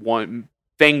better one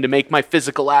thing to make my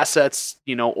physical assets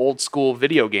old school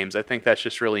video games. I think that's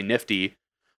just really nifty.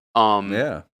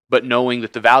 But knowing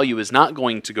that the value is not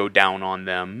going to go down on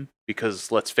them,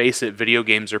 because let's face it, video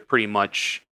games are pretty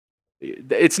much,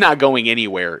 it's not going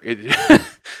anywhere.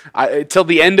 Till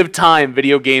the end of time,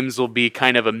 video games will be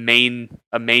kind of a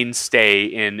mainstay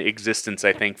in existence,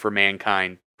 I think, for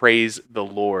mankind. Praise the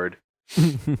Lord.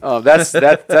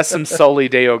 That's some Soli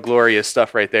Deo Gloria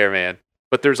stuff right there, man.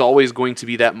 But there's always going to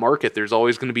be that market. There's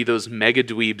always going to be those mega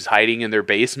dweebs hiding in their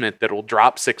basement that'll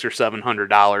drop $600 or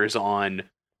 $700 on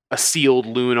a sealed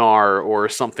Lunar or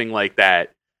something like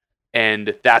that.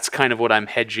 And that's kind of what I'm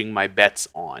hedging my bets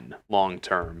on long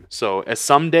term. So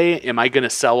someday, am I going to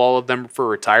sell all of them for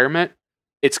retirement?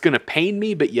 It's going to pain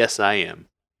me, but yes, I am.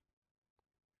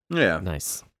 Yeah.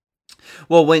 Nice.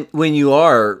 Well, when you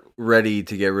are ready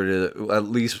to get rid of at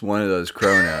least one of those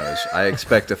Chronos, I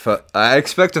expect a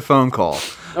phone call.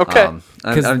 Okay.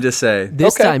 I'm just saying.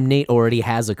 This time Nate already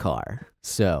has a car,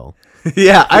 so...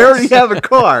 Yeah, I already have a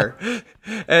car,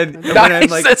 and nice. When I'm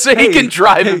like, so he can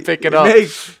drive and pick it up.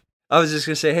 I was just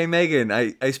gonna say, hey Megan,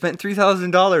 I spent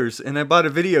 $3,000 and I bought a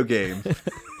video game.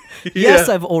 Yes,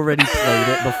 I've already played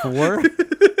it before,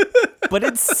 but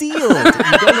it's sealed.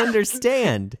 You don't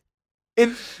understand.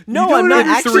 No, I'm not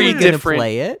actually gonna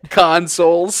play it.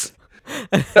 Consoles.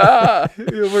 Oh,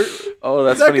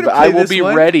 that's funny. But I will be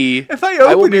ready. If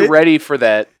I will be ready for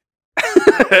that.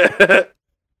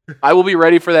 I will be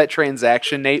ready for that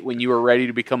transaction, Nate, when you are ready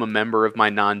to become a member of my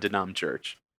non-denom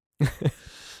church.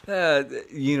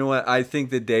 You know what? I think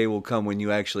the day will come when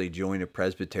you actually join a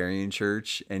Presbyterian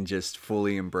church and just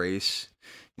fully embrace,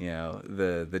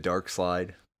 the dark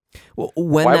slide. Well,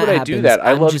 why would I do that?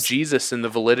 I love Jesus and the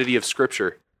validity of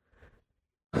Scripture.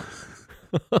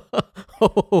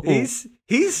 He's.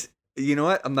 You know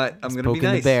what? I'm gonna be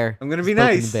nice. I'm gonna be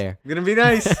nice. I'm gonna be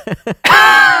nice.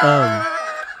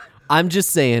 I'm just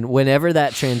saying, whenever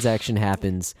that transaction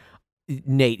happens,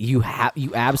 Nate, you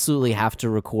absolutely have to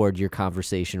record your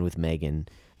conversation with Megan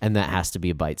and that has to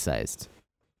be bite-sized.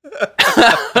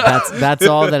 That's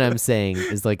all that I'm saying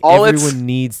is like everyone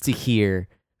needs to hear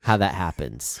how that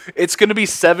happens. It's going to be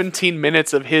 17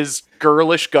 minutes of his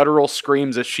girlish guttural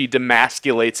screams as she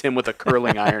demasculates him with a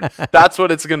curling iron. That's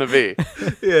what it's going to be.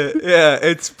 Yeah,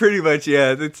 it's pretty much,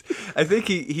 I think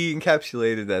he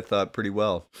encapsulated that thought pretty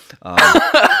well.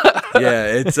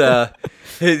 It's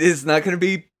not going to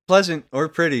be pleasant or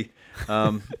pretty.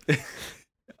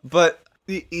 But,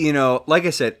 like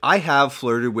I said, I have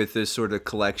flirted with this sort of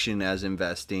collection as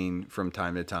investing from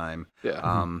time to time.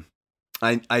 Yeah.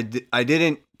 I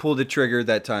didn't pull the trigger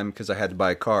that time because I had to buy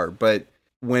a car. But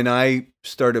when I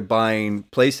started buying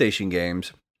PlayStation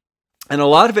games, and a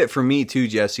lot of it for me too,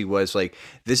 Jesse, was like,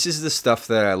 this is the stuff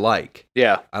that I like.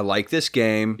 Yeah. I like this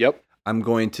game. Yep. I'm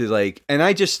going to and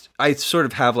I sort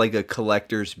of have like a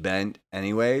collector's bent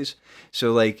anyways.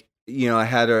 So like, I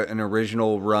had an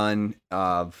original run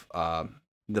of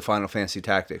the Final Fantasy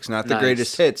Tactics, not the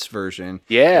greatest hits version.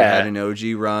 Yeah. I had an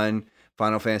OG run,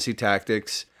 Final Fantasy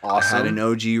Tactics. Awesome. I had an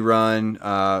OG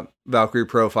run, Valkyrie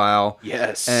Profile.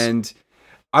 Yes. And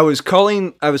I was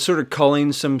sort of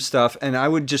culling some stuff, and I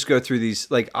would just go through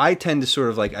these. Like, I tend to sort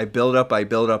of like, I build up,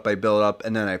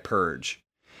 and then I purge.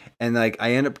 And like,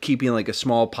 I end up keeping like a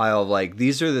small pile of like,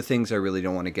 these are the things I really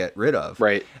don't want to get rid of.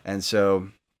 Right. And so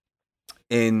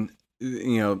in,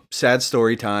 sad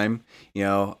story time,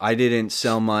 I didn't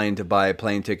sell mine to buy a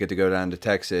plane ticket to go down to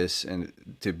Texas and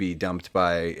to be dumped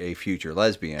by a future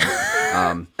lesbian.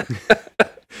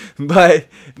 But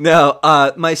no,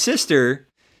 my sister,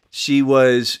 she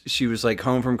was like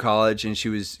home from college, and she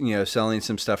was, selling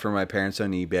some stuff for my parents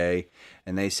on eBay.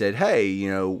 And they said, hey,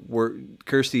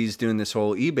 Kirsty's doing this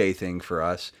whole eBay thing for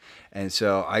us. And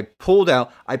so I pulled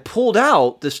out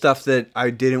the stuff that I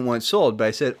didn't want sold, but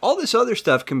I said, all this other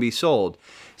stuff can be sold.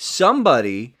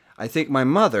 Somebody, I think my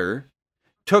mother,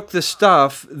 took the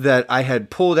stuff that I had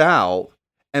pulled out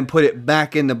and put it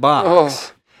back in the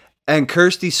box. Oh. And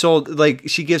Kirsty sold, like,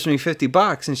 she gives me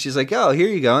 $50 and she's like, oh, here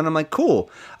you go. And I'm like, cool.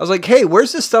 I was like, hey,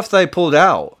 where's the stuff that I pulled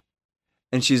out?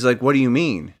 And she's like, what do you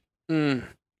mean?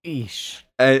 Eesh.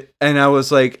 And I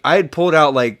was like, I had pulled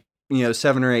out like,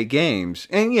 7 or 8 games.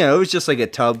 And, it was just like a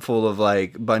tub full of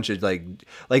like a bunch of like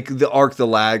the Ark the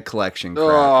Lad collection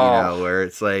crap, where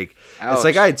it's like, ouch. It's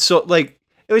like I had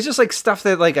it was just like stuff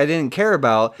that like I didn't care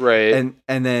about. Right.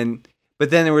 But then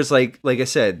there was like I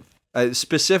said,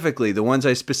 specifically, the ones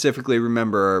I specifically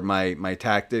remember are my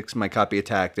Tactics, my copy of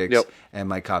Tactics, and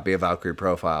my copy of Valkyrie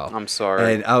Profile. I'm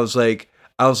sorry. And I was like,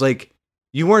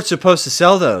 you weren't supposed to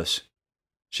sell those.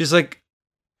 She's like,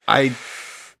 I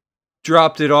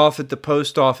dropped it off at the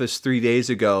post office 3 days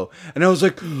ago, and I was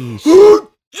like, and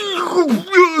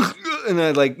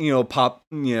I like pop,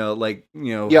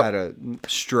 had a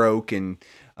stroke, and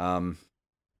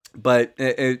but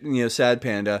sad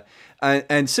panda,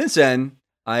 and since then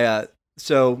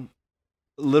so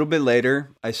a little bit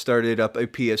later I started up a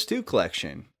PS2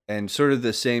 collection. And sort of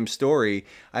the same story.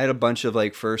 I had a bunch of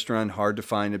like first run, hard to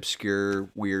find, obscure,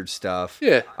 weird stuff.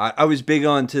 Yeah. I was big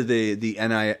onto the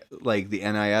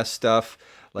NIS stuff,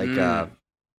 like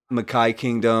Makai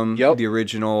Kingdom, the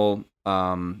original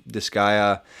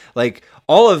Disgaea, like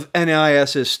all of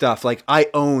NIS's stuff. Like I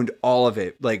owned all of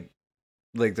it, like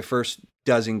the first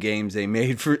dozen games they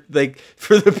made for the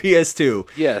PS2.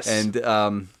 Yes.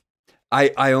 And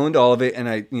I owned all of it, and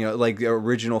I, like the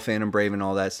original Phantom Brave and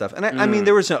all that stuff. And I mean,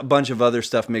 there was a bunch of other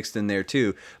stuff mixed in there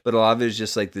too, but a lot of it is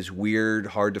just like this weird,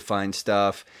 hard to find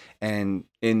stuff. And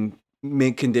in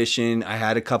mint condition, I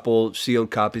had a couple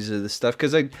sealed copies of this stuff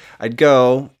because I'd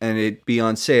go and it'd be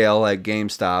on sale at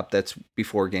GameStop. That's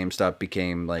before GameStop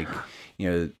became like,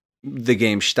 the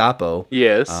GameStopo.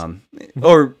 Yes.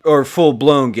 Or full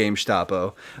blown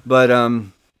GameStopo. But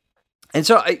and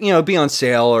so it'd be on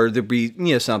sale, or there'd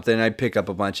be something. I'd pick up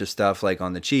a bunch of stuff like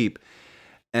on the cheap,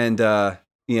 and I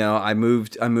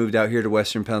moved out here to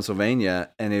Western Pennsylvania,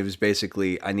 and it was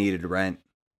basically I needed rent,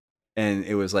 and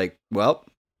it was like, well,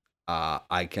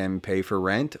 I can pay for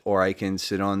rent, or I can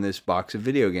sit on this box of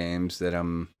video games that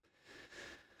I'm.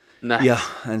 Nice. Yeah,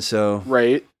 and so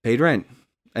paid rent.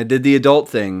 I did the adult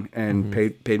thing and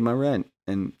paid my rent,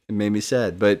 and it made me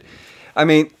sad, but. I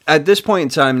mean, at this point in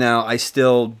time now, I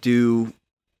still do.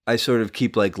 I sort of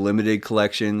keep like limited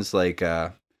collections, like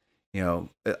I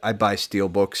buy steel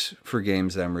books for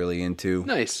games that I'm really into.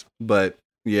 Nice, but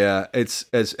yeah, it's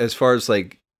as far as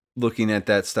like looking at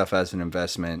that stuff as an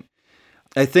investment.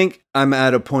 I think I'm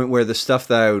at a point where the stuff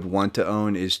that I would want to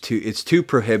own is too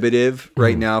prohibitive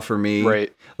right now for me.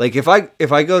 Right. Like if I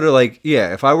go to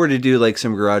if I were to do like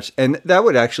some garage, and that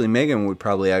would actually Megan would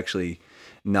probably actually.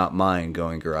 Not mind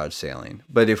going garage sailing,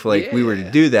 but if we were to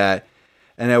do that,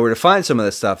 and I were to find some of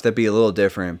the stuff, that'd be a little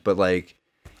different. But like,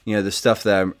 you know, the stuff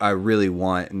that I really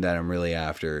want and that I'm really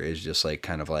after is just like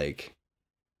kind of like,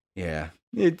 yeah,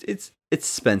 it's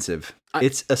expensive.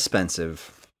 It's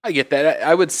expensive. I get that.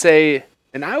 I would say,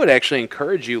 and I would actually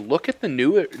encourage you, look at the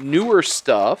newer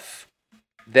stuff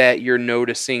that you're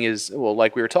noticing is, well,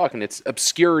 like we were talking, it's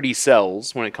obscurity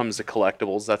sells when it comes to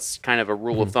collectibles. That's kind of a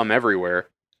rule of thumb everywhere.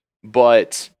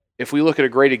 But if we look at a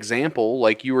great example,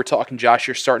 like you were talking, Josh,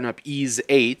 you're starting up Ease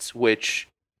 8, which,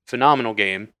 phenomenal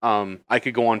game. I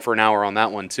could go on for an hour on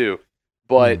that one too.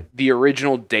 But the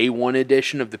original day one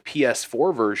edition of the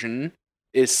PS4 version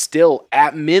is still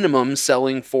at minimum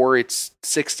selling for its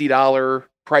 $60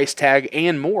 price tag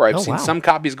and more. I've seen some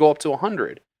copies go up to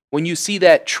 $100. When you see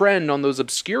that trend on those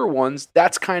obscure ones,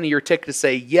 that's kind of your tick to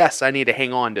say, yes, I need to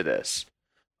hang on to this.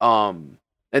 And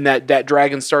that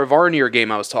Dragonstar Varnier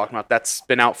game I was talking about, that's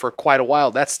been out for quite a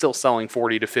while. That's still selling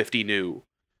 40 to 50 new.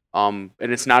 And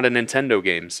it's not a Nintendo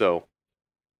game, so.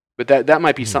 But that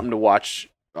might be something to watch.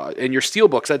 In your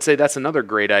Steelbooks, I'd say that's another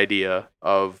great idea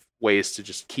of ways to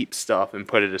just keep stuff and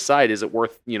put it aside. Is it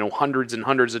worth, hundreds and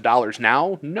hundreds of dollars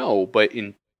now? No, but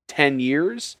in 10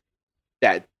 years,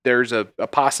 that there's a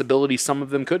possibility some of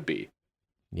them could be.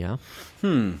 Yeah.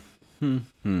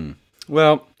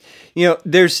 Well,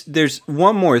 there's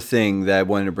one more thing that I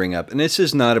wanted to bring up, and this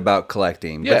is not about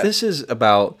collecting, but this is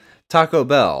about Taco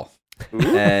Bell.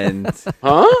 Ooh. And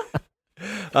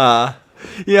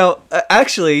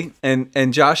actually,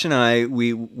 and Josh and I,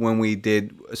 when we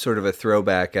did sort of a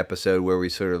throwback episode where we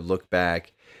sort of look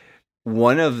back,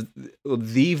 one of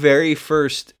the very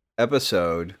first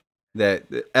episode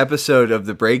of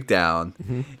the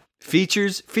breakdown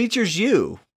features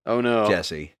you. Oh no,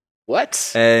 Jesse.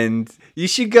 What? And you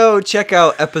should go check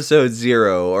out episode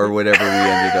 0 or whatever we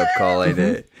ended up calling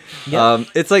it. Yep.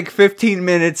 It's like 15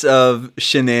 minutes of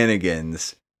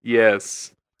shenanigans.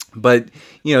 Yes. But,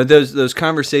 those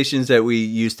conversations that we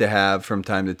used to have from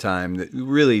time to time that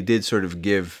really did sort of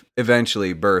give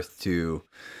eventually birth to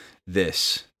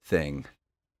this thing.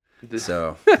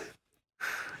 So,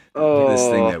 this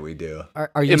thing that we do.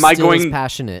 Are you still as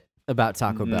passionate about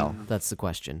Taco Bell? That's the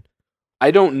question. I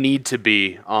don't need to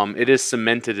be. It has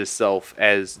cemented itself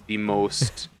as the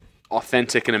most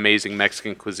authentic and amazing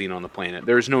Mexican cuisine on the planet.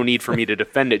 There's no need for me to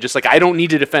defend it. Just like I don't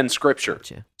need to defend Scripture.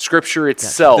 Gotcha. Scripture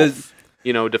itself,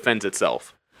 defends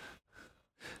itself.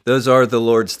 Those are the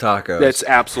Lord's tacos. That's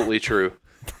absolutely true.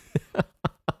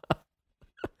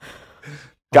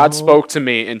 God spoke to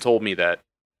me and told me that.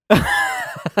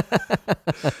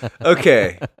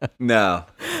 Okay. No.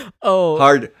 Oh.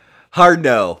 Hard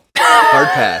no. Hard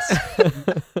pass.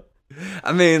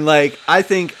 I mean, like, I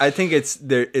think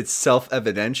it's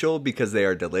self-evidential because they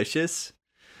are delicious.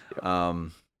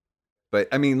 But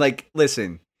I mean, like,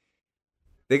 listen,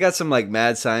 they got some like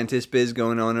mad scientist biz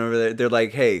going on over there. They're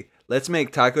like, hey, let's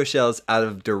make taco shells out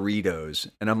of Doritos,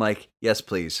 and I'm like, yes,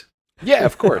 please. Yeah,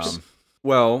 of course.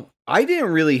 Well, I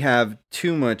didn't really have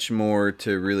too much more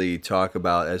to really talk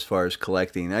about as far as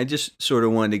collecting. I just sort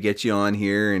of wanted to get you on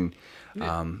here and.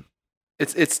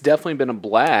 It's definitely been a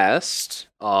blast.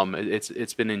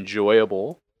 It's been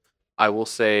enjoyable, I will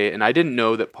say, and I didn't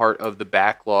know that part of the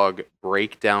backlog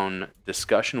breakdown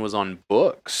discussion was on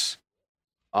books.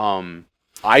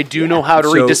 I do know how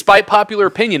to read, despite popular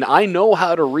opinion. I know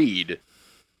how to read,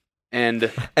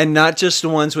 and not just the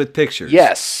ones with pictures.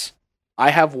 Yes, I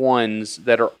have ones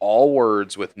that are all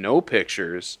words with no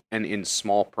pictures and in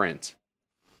small print.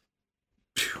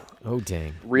 Oh,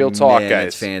 dang. Real talk, Man, guys.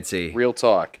 That's fancy. Real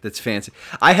talk. That's fancy.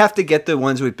 I have to get the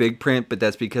ones with big print, but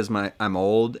that's because I'm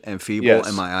old and feeble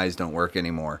and my eyes don't work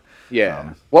anymore.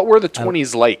 Yeah. What were the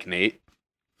 20s like, Nate?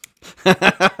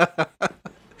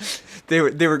 They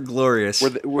were glorious.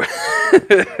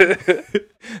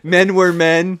 Men were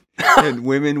men and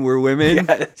women were women.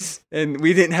 Yes. And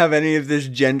we didn't have any of this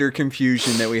gender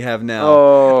confusion that we have now.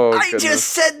 Oh, I just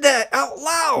said that out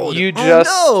loud. You just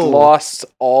lost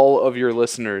all of your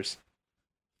listeners.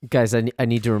 Guys, I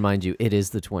need to remind you, it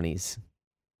is the 20s.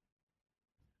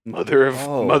 Mother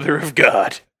of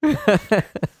God.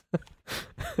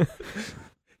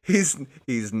 He's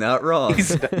not wrong.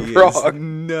 He's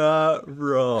not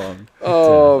wrong.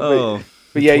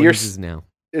 But yeah, you're now.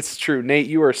 It's true, Nate.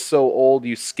 You are so old.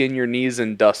 You skin your knees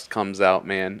and dust comes out,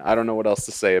 man. I don't know what else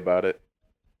to say about it.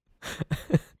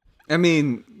 I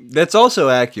mean, that's also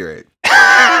accurate.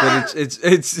 But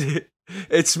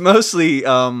it's mostly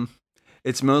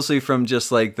from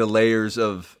just like the layers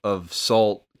of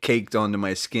salt caked onto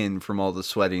my skin from all the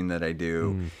sweating that I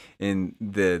do in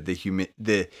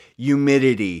the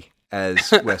humidity,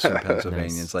 as Western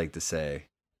Pennsylvanians like to say.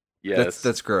 Yes.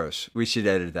 That's gross. We should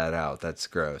edit that out. That's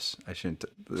gross. I shouldn't.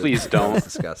 Please don't. That's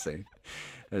disgusting.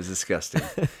 That was disgusting.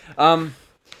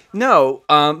 No,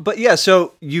 but yeah.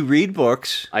 So you read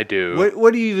books. I do.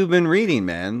 What have you been reading,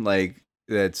 man? Like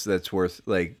that's worth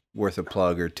a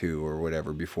plug or two or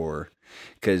whatever before,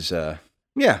 because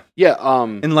yeah.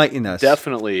 Enlighten us.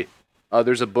 Definitely.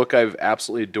 There's a book I've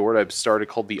absolutely adored. I've started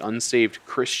called The Unsaved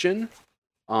Christian,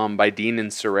 by Dean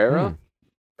Inserera,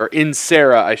 or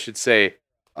Insera, I should say,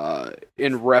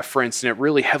 in reference, and it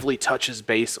really heavily touches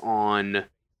base on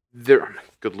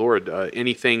good Lord,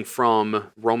 anything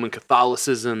from Roman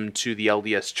Catholicism to the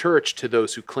LDS Church to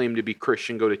those who claim to be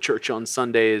Christian, go to church on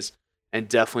Sundays, and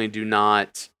definitely do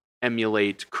not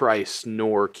emulate Christ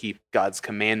nor keep God's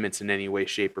commandments in any way,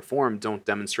 shape, or form, don't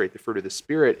demonstrate the fruit of the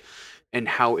Spirit, and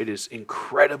how it is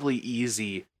incredibly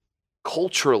easy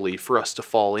culturally for us to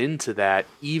fall into that.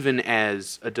 Even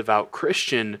as a devout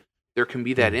Christian, there can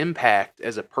be that impact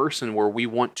as a person where we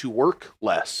want to work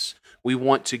less. We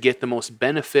want to get the most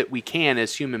benefit we can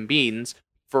as human beings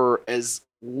for as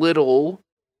little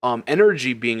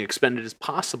energy being expended as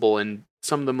possible. And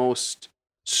some of the most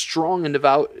strong and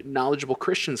devout, knowledgeable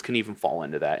Christians can even fall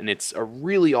into that. And it's a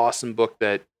really awesome book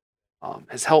that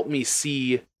has helped me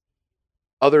see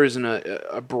others in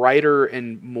a brighter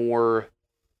and more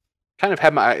kind of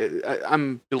have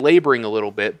I'm belaboring a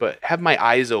little bit, but have my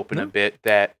eyes open a bit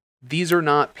that these are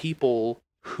not people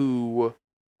who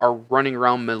are running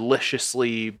around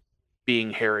maliciously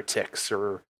being heretics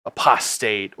or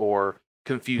apostate or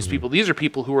confused people. These are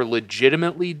people who are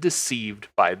legitimately deceived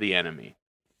by the enemy.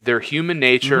 Their human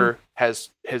nature has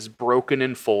broken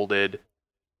and folded,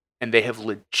 and they have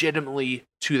legitimately,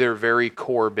 to their very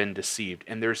core, been deceived.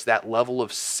 And there's that level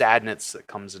of sadness that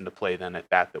comes into play then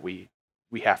at that we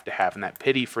have to have, and that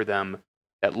pity for them,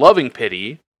 that loving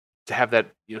pity, to have that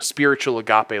spiritual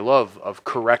agape love of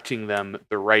correcting them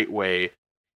the right way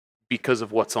because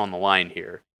of what's on the line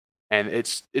here. And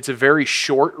it's a very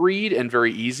short read and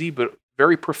very easy, but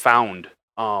very profound,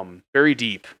 very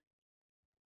deep.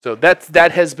 So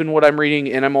that has been what I'm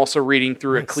reading, and I'm also reading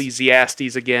through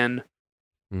Ecclesiastes again.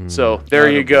 So there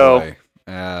you go.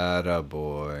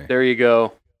 Attaboy. There you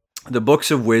go. The books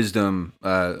of wisdom,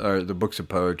 or the books of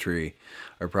poetry,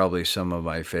 are probably some of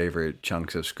my favorite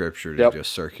chunks of scripture to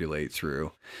just circulate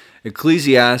through.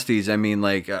 Ecclesiastes, I mean,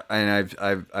 like, and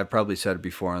I've probably said it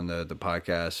before on the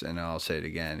podcast, and I'll say it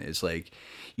again. It's like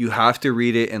you have to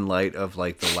read it in light of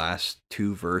like the last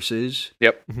two verses.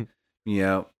 Yep.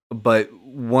 But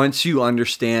once you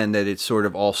understand that it's sort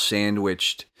of all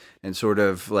sandwiched and sort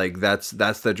of like that's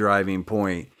the driving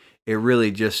point, it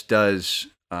really just does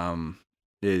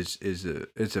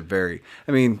it's a very,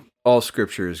 I mean, all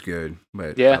scripture is good,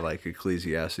 but I like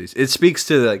Ecclesiastes. It speaks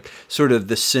to like sort of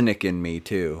the cynic in me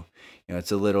too.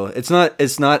 It's a little, it's not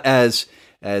as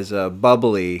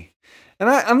bubbly, and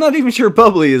I'm not even sure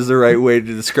bubbly is the right way to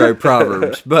describe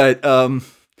Proverbs, but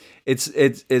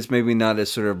it's maybe not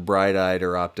as sort of bright-eyed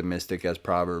or optimistic as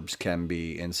Proverbs can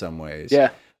be in some ways. Yeah.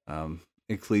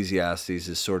 Ecclesiastes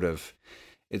is sort of,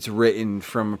 it's written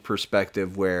from a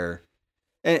perspective where,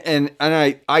 and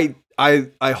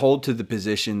I hold to the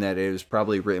position that it was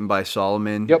probably written by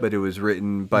Solomon, but it was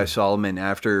written by Solomon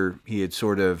after he had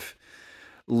sort of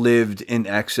lived in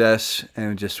excess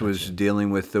and just was dealing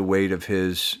with the weight of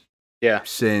his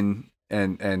sin,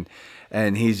 and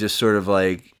he's just sort of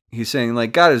like, he's saying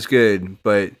like, God is good,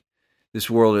 but this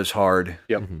world is hard.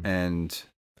 And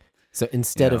so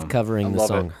instead of covering the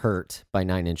song Hurt by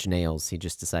 9 Inch Nails, he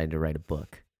just decided to write a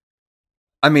book.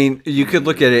 I mean, you could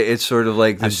look at it, it's sort of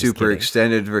like the super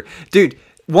extended dude,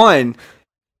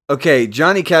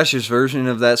 Johnny Cash's version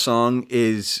of that song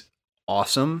is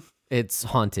awesome. It's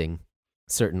haunting,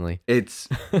 certainly. It's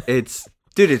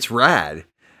dude, it's rad.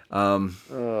 And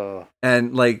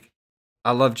like,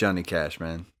 I love Johnny Cash,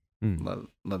 man.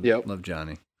 Love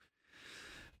Johnny.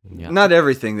 Yep. Not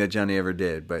everything that Johnny ever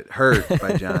did, but Hurt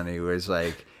by Johnny was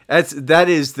like, that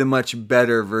is the much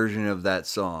better version of that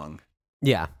song.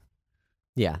 Yeah.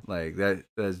 Like that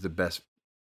is the best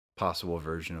possible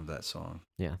version of that song.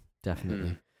 Yeah,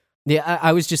 definitely. Yeah,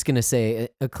 I was just going to say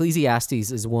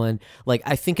Ecclesiastes is one, like,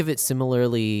 I think of it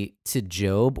similarly to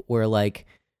Job, where like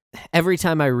every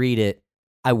time I read it,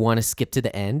 I want to skip to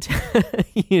the end,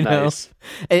 Nice.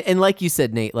 And like you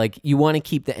said, Nate, like you want to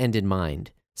keep the end in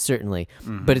mind, certainly,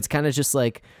 but it's kind of just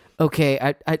like, okay,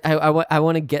 I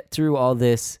want to get through all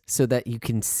this so that you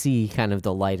can see kind of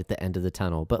the light at the end of the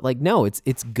tunnel. But like, no,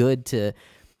 it's good to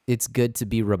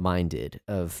be reminded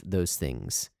of those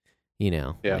things,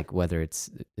 like whether it's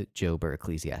Job or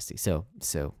Ecclesiastes.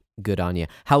 So good on you.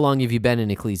 How long have you been in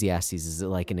Ecclesiastes? Is it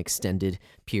like an extended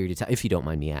period of time, if you don't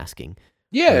mind me asking?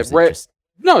 Yeah,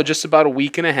 No, just about a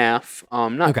week and a half.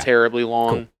 Not terribly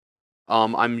long.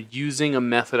 Cool. I'm using a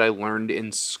method I learned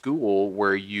in school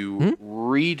where you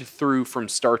read through from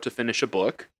start to finish a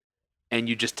book, and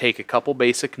you just take a couple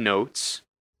basic notes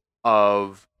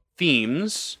of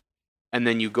themes, and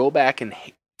then you go back and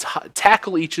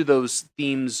tackle each of those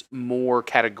themes more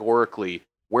categorically.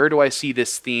 Where do I see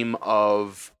this theme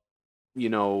of,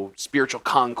 spiritual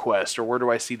conquest, or where do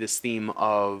I see this theme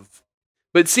of...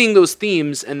 But seeing those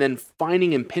themes and then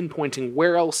finding and pinpointing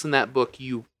where else in that book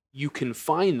you can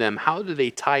find them, how do they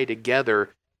tie together,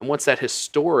 and what's that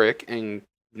historic and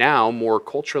now more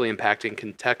culturally impacting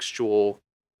contextual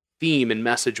theme and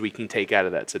message we can take out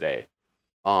of that today.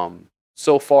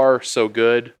 So far, so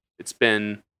good.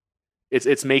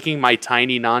 It's making my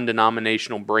tiny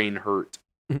non-denominational brain hurt.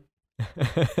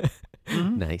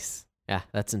 Nice. Yeah,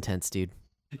 that's intense, dude.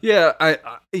 Yeah,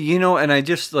 and I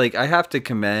just I have to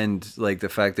commend the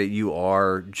fact that you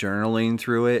are journaling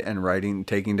through it and writing,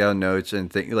 taking down notes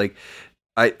and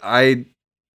I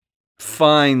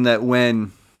find that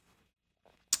when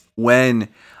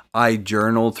I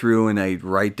journal through and I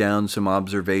write down some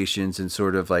observations and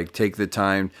sort of take the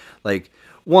time,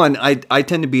 one, I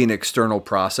tend to be an external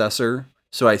processor,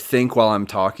 so I think while I'm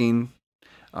talking,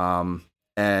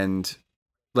 and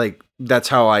that's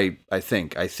how I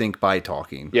think. I think by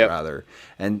talking, rather.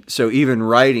 And so even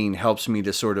writing helps me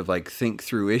to sort of think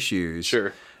through issues.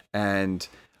 Sure. And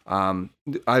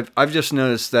I've just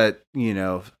noticed that,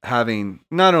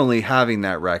 not only having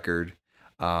that record,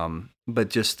 but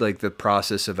just the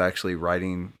process of actually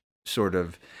writing sort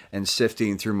of and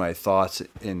sifting through my thoughts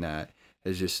in that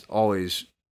is just always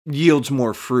yields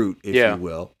more fruit, if you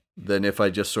will, than if I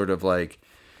just sort of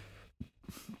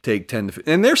take 10 to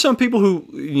 15. And there's some people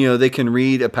who, they can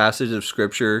read a passage of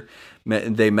scripture,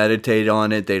 they meditate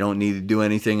on it, they don't need to do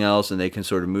anything else, and they can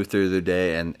sort of move through their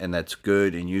day, and that's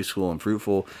good and useful and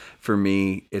fruitful. For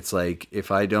me, it's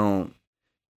if I don't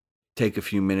take a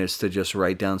few minutes to just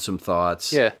write down some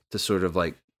thoughts, to sort of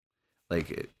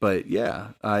but yeah,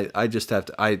 I just have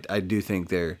to, I do think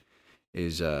there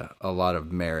is a lot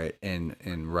of merit in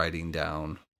writing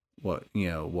down what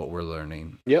we're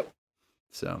learning. Yep.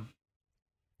 So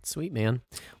sweet, man.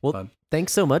 Well,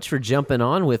 thanks so much for jumping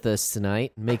on with us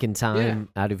tonight, making time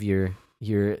out of your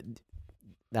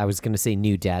I was going to say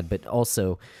new dad, but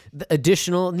also the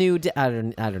additional new I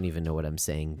don't even know what I'm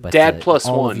saying, but dad plus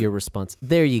all one of your response.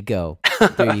 There you go.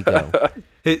 There you go.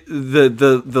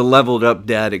 The leveled up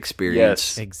dad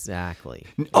experience. Yes. Exactly.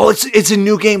 Oh, it's a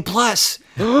new game plus.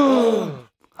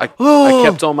 I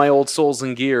kept all my old souls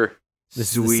in gear.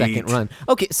 This is the second run.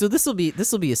 Okay, so this will be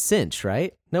a cinch,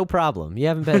 right? No problem. You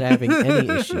haven't been having any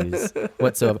issues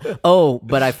whatsoever. Oh,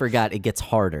 but I forgot it gets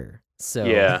harder. So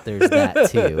there's that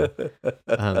too.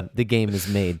 The game is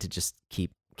made to just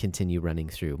continue running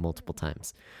through multiple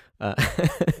times.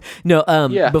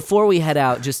 Before we head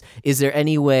out, just is there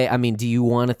any way, do you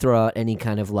want to throw out any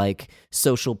kind of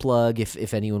social plug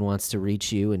if anyone wants to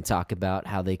reach you and talk about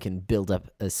how they can build up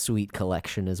a sweet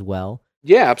collection as well?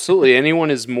 Yeah, absolutely.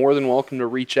 Anyone is more than welcome to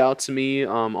reach out to me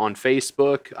on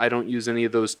Facebook. I don't use any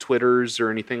of those Twitters or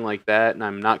anything like that, and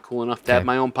I'm not cool enough to have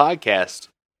my own podcast.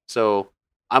 So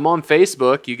I'm on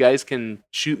Facebook. You guys can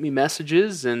shoot me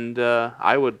messages, and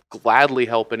I would gladly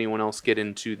help anyone else get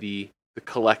into the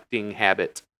collecting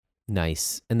habit.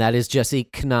 Nice. And that is Jesse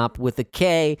Knopp with a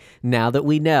K, now that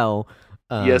we know.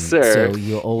 Yes, sir. So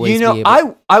you'll always be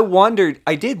able...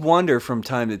 I did wonder from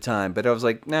time to time, but I was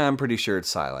like, nah, I'm pretty sure it's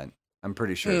silent.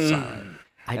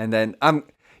 And then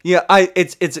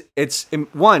it's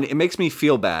one, it makes me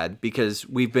feel bad because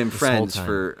we've been friends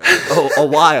for a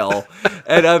while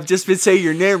and I've just been saying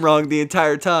your name wrong the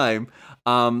entire time.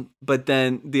 But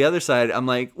then the other side, I'm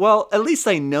like, well, at least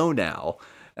I know now.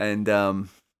 And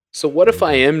so what if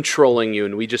I am trolling you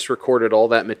and we just recorded all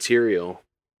that material?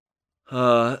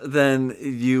 Then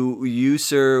you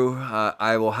sir,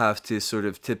 I will have to sort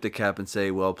of tip the cap and say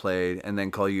well played, and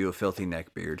then call you a filthy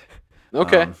neckbeard.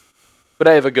 Okay, but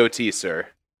I have a goatee, sir.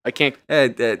 I can't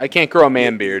grow a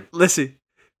man beard. Listen,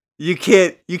 you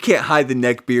can't hide the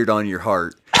neck beard on your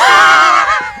heart.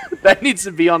 That needs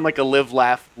to be on a live,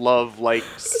 laugh, love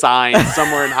sign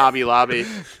somewhere in Hobby Lobby.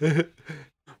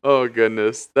 Oh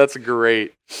goodness, that's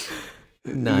great.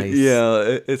 Nice.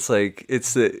 Yeah, it's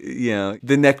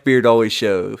the neck beard always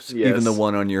shows, even the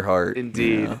one on your heart.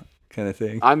 Indeed, kind of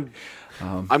thing. I'm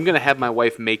gonna have my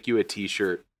wife make you a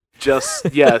T-shirt.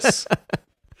 Just yes.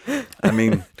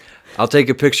 I'll take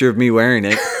a picture of me wearing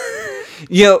it.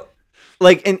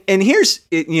 And here's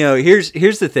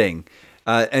the thing,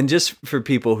 and just for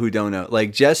people who don't know,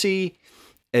 Jesse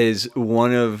is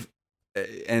one of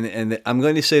and I'm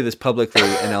going to say this publicly,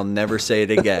 and I'll never say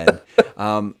it again.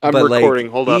 I'm recording.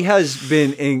 Hold up. He has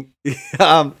been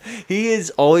he has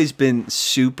always been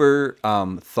super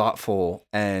thoughtful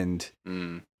and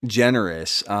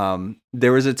generous.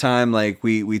 There was a time like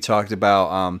we talked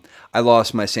about. I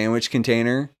lost my sandwich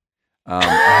container. I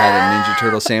had a Ninja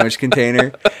Turtle sandwich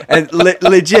container, and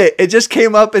legit, it just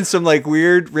came up in some like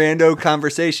weird rando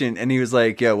conversation, and he was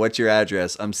like, "Yo, what's your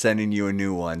address? I'm sending you a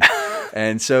new one."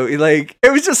 And so it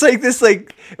was just like this,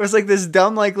 like it was like this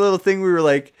dumb like little thing.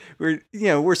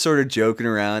 We're sort of joking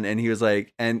around, and he was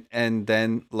like, and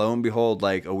then lo and behold,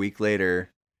 like a week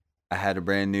later, I had a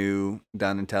brand new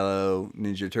Donatello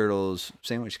Ninja Turtles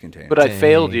sandwich container. But I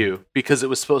failed you because it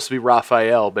was supposed to be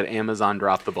Raphael, but Amazon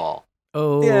dropped the ball.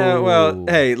 Oh. Yeah, well,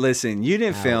 hey, listen, you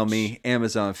didn't fail me.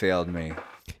 Amazon failed me.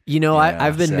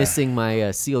 I've been missing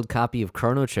my sealed copy of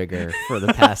Chrono Trigger for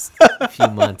the past few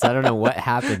months. I don't know what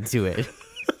happened to it.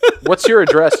 What's your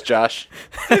address, Josh?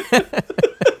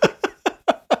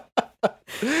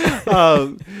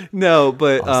 No,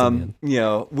 but Awesome,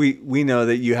 we know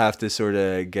that you have to sort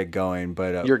of get going,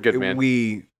 but you're good, man.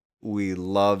 We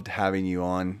loved having you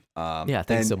on.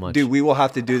 Thanks so much. Dude, we will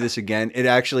have to do this again. It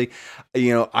actually,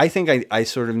 I think I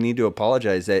sort of need to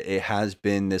apologize that it has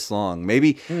been this long.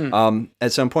 Maybe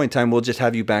at some point in time, we'll just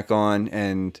have you back on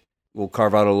and we'll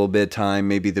carve out a little bit of time.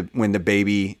 Maybe when the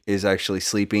baby is actually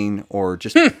sleeping or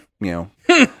just, they do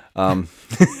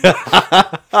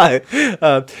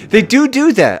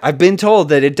that. I've been told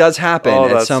that it does happen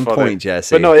at some point,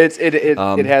 Jesse. But no,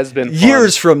 it has been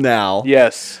years fun. From now.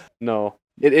 Yes. No.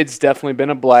 It's definitely been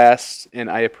a blast,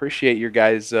 and I appreciate your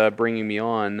guys bringing me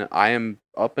on. I am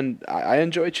up and I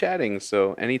enjoy chatting,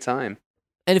 so anytime.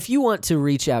 And if you want to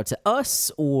reach out to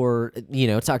us or,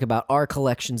 talk about our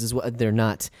collections as well, they're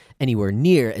not anywhere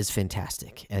near as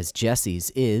fantastic as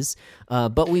Jesse's is,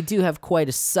 but we do have quite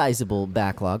a sizable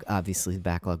backlog, obviously, the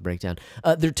backlog breakdown.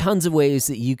 There are tons of ways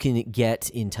that you can get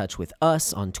in touch with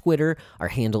us on Twitter. Our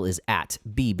handle is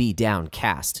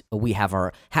 @BBDownCast. We have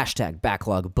our hashtag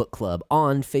Backlog Book Club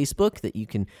on Facebook that you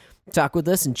can talk with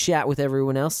us and chat with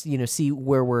everyone else, see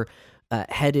where we're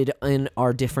headed in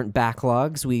our different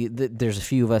backlogs. There's a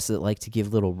few of us that like to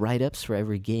give little write-ups for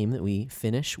every game that we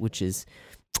finish, which is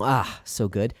so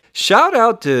good. Shout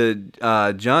out to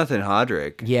Jonathan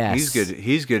Hodrick. Yes, he's good.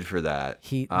 He's good for that.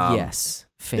 Yes,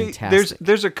 fantastic.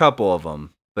 There's a couple of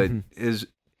them, but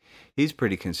he's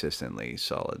pretty consistently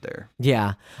solid there.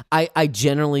 Yeah, I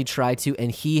generally try to,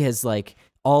 and he has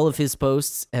all of his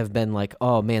posts have been like,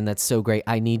 oh man, that's so great,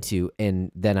 I need to.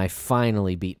 And then I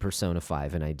finally beat Persona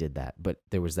 5, and I did that. But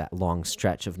there was that long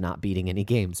stretch of not beating any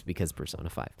games because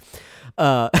Persona 5.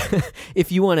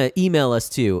 If you want to email us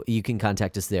too, you can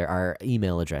contact us there. Our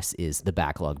email address is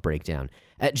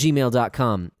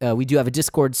thebacklogbreakdown@gmail.com. We do have a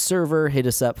Discord server. Hit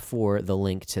us up for the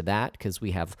link to that because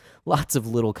we have lots of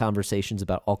little conversations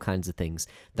about all kinds of things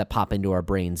that pop into our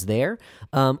brains there.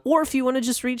 Or if you want to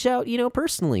just reach out,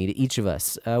 personally to each of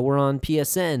us. We're on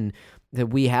PSN.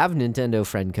 We have Nintendo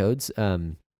friend codes.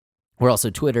 We're also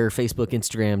Twitter, Facebook,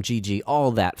 Instagram, GG,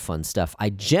 all that fun stuff. I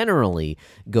generally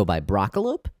go by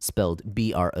Broccolope, spelled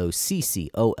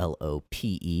BROCCOLOPE,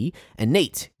 and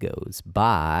Nate goes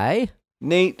by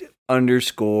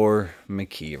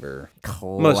Nate_McKeever.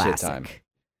 Classic. Most of the time.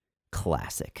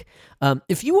 Classic.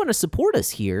 If you want to support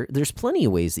us here, there's plenty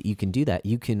of ways that you can do that.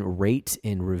 You can rate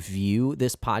and review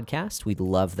this podcast. We'd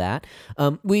love that.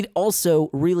 We'd also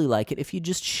really like it if you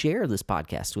just share this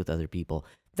podcast with other people.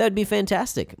 That'd be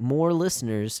fantastic. More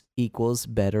listeners equals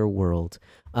better world.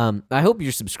 I hope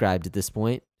you're subscribed at this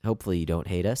point. Hopefully you don't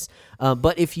hate us.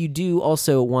 But if you do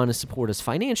also want to support us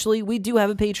financially, we do have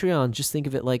a Patreon. Just think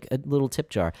of it like a little tip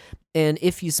jar. And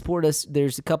if you support us,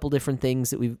 there's a couple different things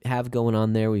that we have going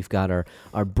on there. We've got our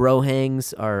bro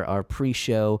hangs, our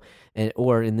pre-show,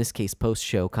 or in this case,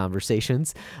 post-show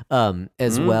conversations,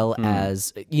 as well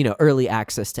as, early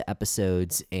access to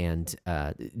episodes and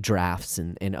drafts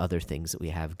and other things that we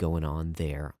have going on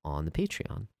there on the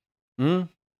Patreon. Yeah.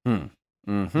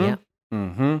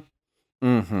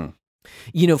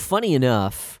 Funny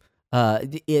enough,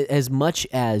 as much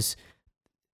as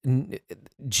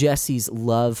Jesse's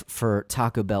love for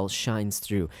Taco Bell shines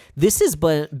through, this has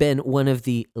been one of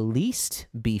the least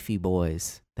beefy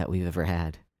boys that we've ever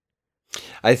had.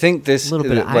 I think this, a little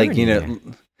bit of irony there.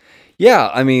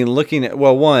 Yeah, I mean, looking at,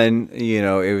 one,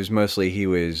 it was mostly he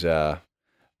was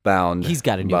bound. He's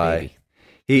got a new baby.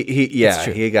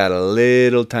 He got a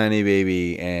little tiny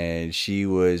baby, and she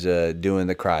was doing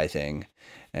the cry thing.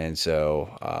 And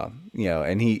so,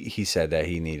 and he said that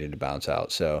he needed to bounce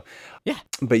out. So, yeah.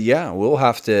 But yeah, we'll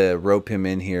have to rope him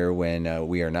in here when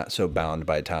we are not so bound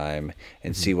by time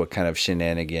and see what kind of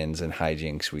shenanigans and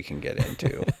hijinks we can get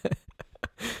into.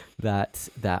 That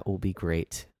will be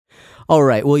great. All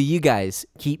right. Well, you guys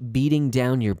keep beating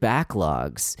down your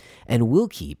backlogs, and we'll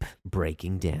keep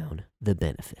breaking down the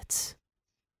benefits.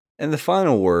 And the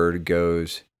final word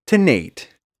goes to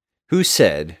Nate, who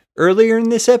said earlier in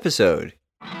this episode,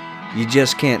 you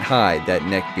just can't hide that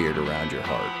neckbeard around your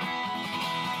heart.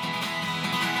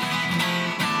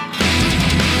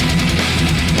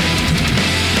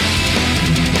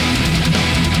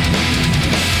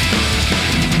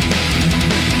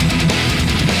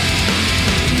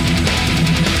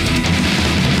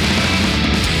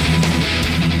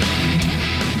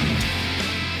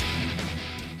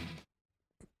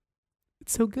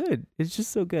 It's so good. It's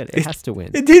just so good. It has to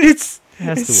win. Dude, it's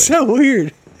so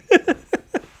weird.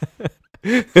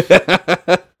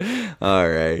 All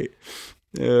right.